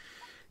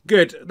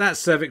 Good.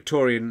 That's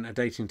Victorian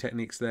dating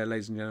techniques there,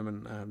 ladies and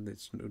gentlemen.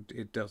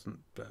 It doesn't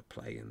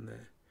play in the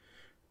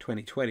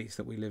 2020s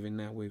that we live in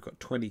now. We've got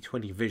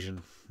 2020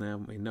 vision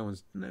now. I mean,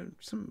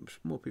 some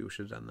more people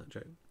should have done that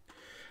joke.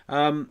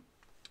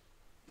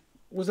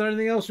 Was there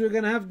anything else we were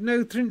going to have?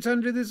 No Prince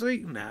Andrew this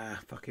week? Nah,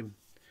 fuck him.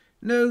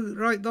 No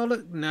right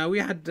bollock? No, we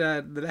had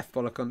the left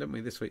bollock on, didn't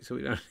we, this week? So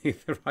we don't need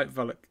the right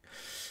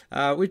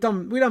bollock. We've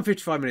done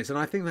 55 minutes, and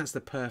I think that's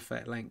the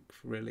perfect length,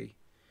 really.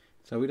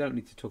 So we don't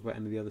need to talk about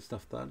any of the other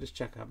stuff. I'll just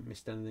check I haven't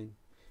missed anything.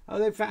 Oh,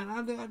 they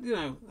found, you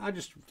know,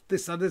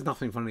 there's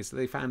nothing funny. So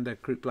they found a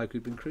bloke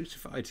who'd been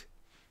crucified.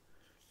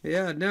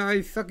 Yeah, now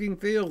he fucking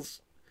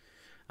feels.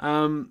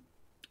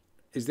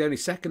 Is the only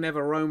second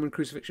ever Roman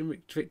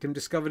crucifixion victim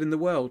discovered in the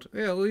world.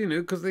 Yeah, well, you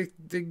know, because they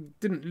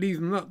didn't leave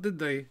them up, did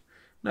they?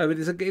 No, but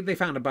they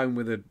found a bone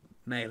with a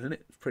nail in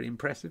it. It's pretty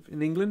impressive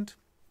in England.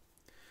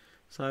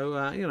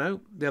 So, you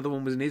know, the other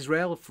one was in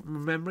Israel,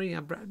 from memory.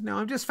 No,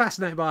 I'm just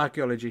fascinated by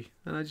archaeology.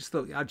 And I just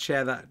thought I'd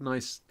share that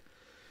nice,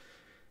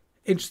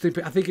 interesting...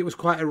 I think it was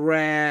quite a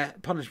rare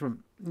punishment.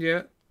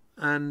 Yeah.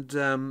 And,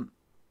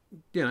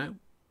 you know,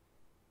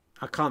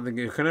 I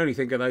can only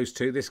think of those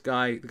two. This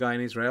guy, the guy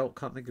in Israel.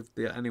 Can't think of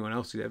anyone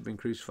else who'd ever been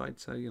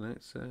crucified. So, you know,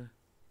 it's...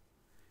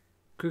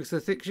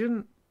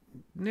 crucifixion?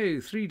 No,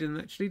 3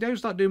 didn't actually. Don't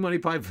start doing Monty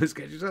Python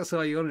sketches. That's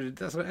how you want to do.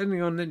 That's what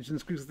anyone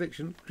mentions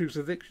crucifixion.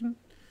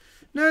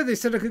 No, they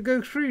said I could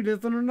go through.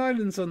 Lived on an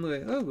island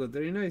somewhere. Oh, good,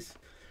 very nice.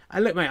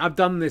 And look, mate, I've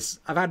done this.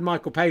 I've had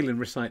Michael Palin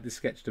recite this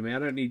sketch to me. I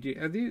don't need you.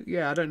 Have you?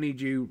 Yeah, I don't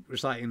need you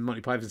reciting Monty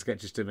Python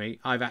sketches to me.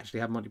 I've actually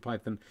had Monty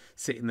Python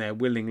sitting there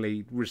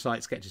willingly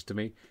recite sketches to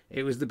me.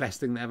 It was the best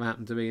thing that ever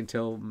happened to me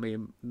until me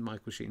and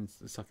Michael Sheen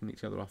sucking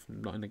each other off,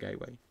 and not in a gay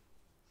way.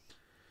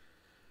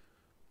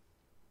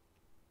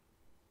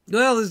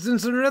 Well, there's been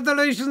some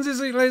revelations this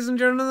week, ladies and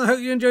gentlemen. I hope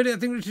you enjoyed it. I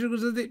think Richard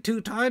was a bit too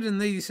tired, and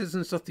he said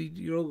some stuff that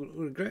you'll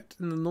regret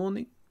in the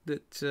morning.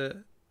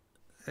 That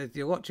if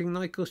you're watching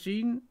Michael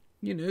Sheen,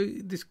 you know,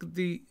 this could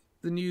be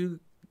the new,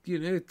 you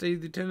know, if the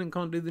Lieutenant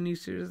can't do the new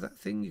series, that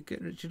thing, you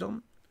get Richard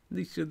on. At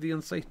least you're the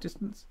unsafe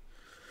distance.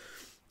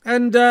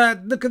 And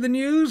look at the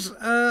news.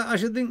 I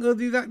should think they'll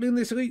do that doing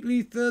this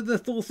weekly the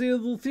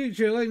foreseeable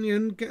future, won't you?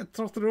 And get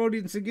across their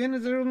audience again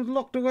as everyone's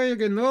locked away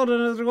again. Well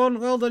done, everyone.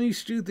 Well done, you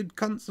stupid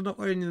cunts for not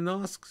wearing your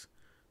masks,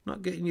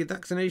 not getting your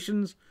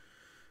vaccinations.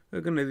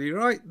 We're going to be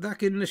right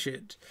back in the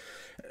shit.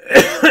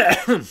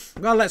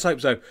 Well, let's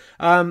hope so.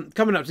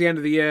 Coming up to the end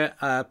of the year,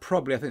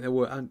 probably, I think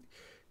there'll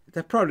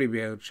probably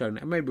be a show.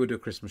 Maybe we'll do a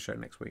Christmas show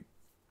next week.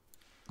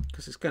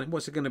 Because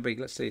what's it going to be?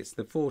 Let's see, it's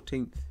the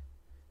 14th.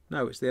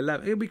 No, it's the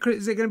 11th.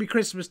 Is it going to be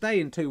Christmas Day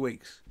in 2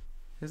 weeks?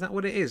 Is that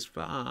what it is? Is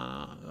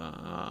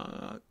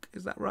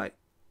that right?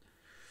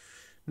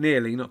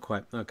 Nearly, not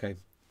quite. Okay,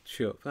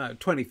 sure.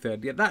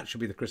 23rd. Yeah, that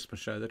should be the Christmas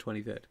show, the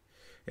 23rd.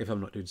 If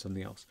I'm not doing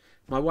something else.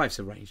 My wife's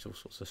arranged all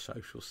sorts of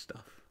social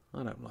stuff.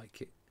 I don't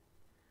like it.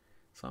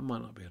 So I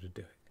might not be able to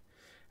do it.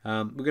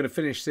 We're going to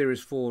finish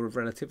Series 4 of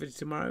Relativity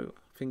tomorrow.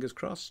 Fingers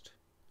crossed.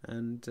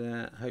 And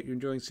I hope you're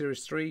enjoying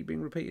Series 3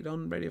 being repeated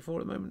on Radio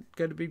 4 at the moment.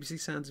 Go to BBC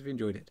Sounds if you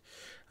enjoyed it.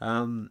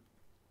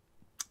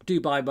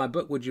 Do buy my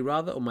book, Would You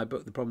Rather, or my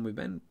book, The Problem with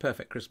Men.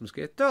 Perfect Christmas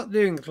gift. Start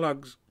doing the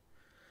plugs.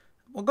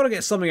 I've got to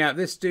get something out of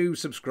this. Do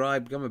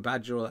subscribe, become a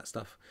badger, all that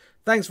stuff.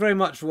 Thanks very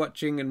much for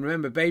watching. And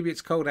remember, baby,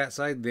 it's cold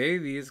outside.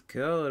 Baby, it's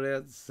cold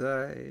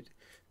outside.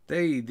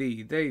 Daddy.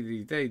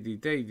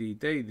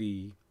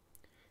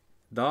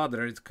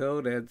 Daughter, it's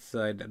cold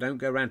outside. Don't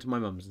go round to my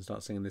mum's and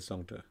start singing this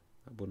song to her.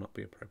 That will not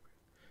be appropriate.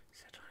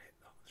 Sit on it,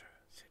 daughter.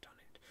 Sit on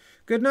it.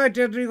 Good night,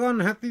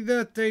 everyone. Happy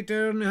birthday,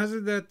 turn.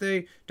 Happy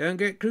birthday. Don't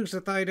get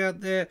crucified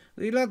out there.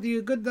 We love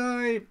you. Good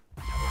night.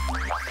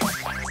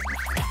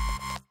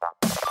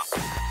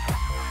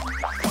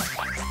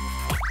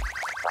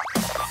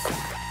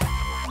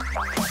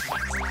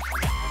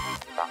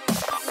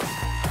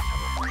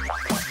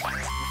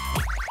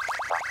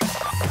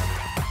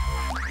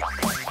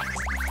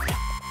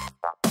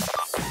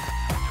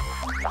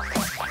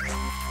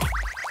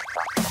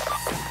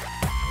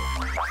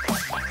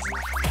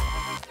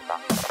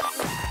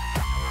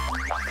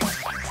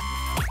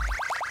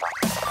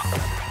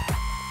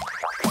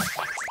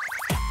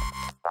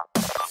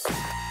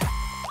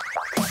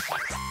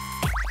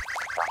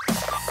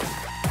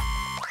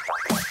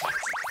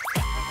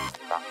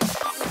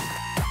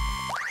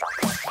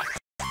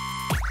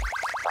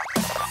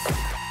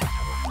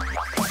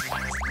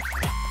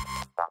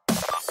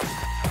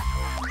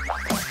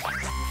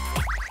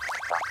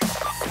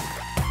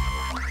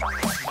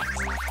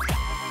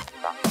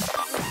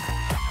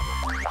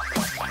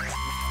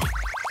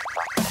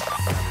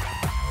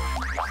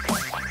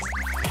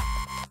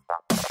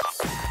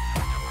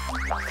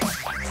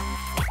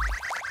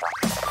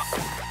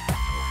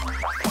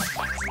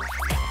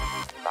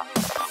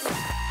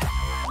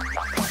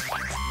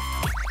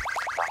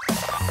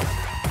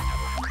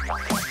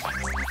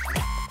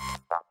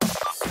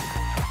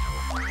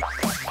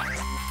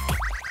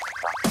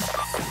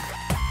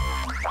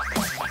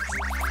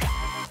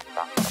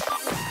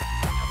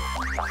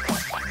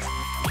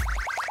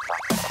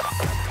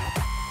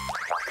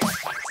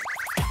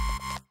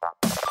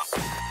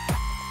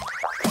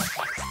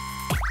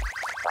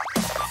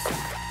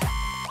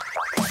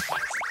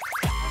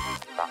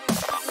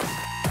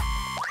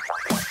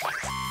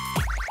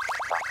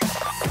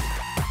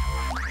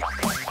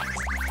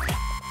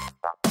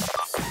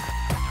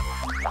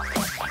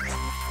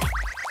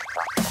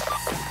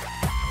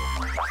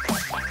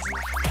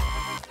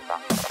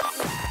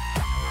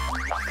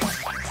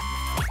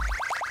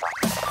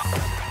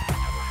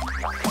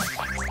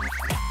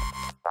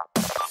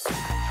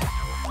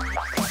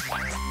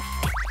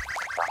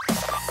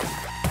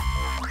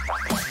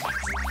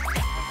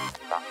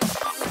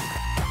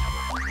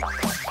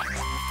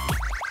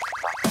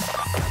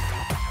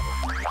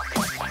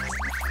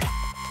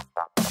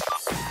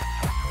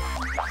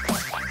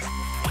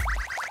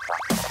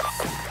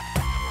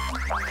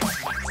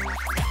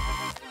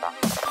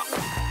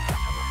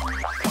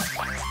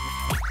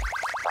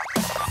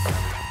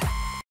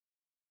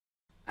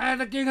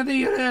 the king of the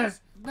universe.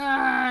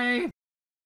 Bye.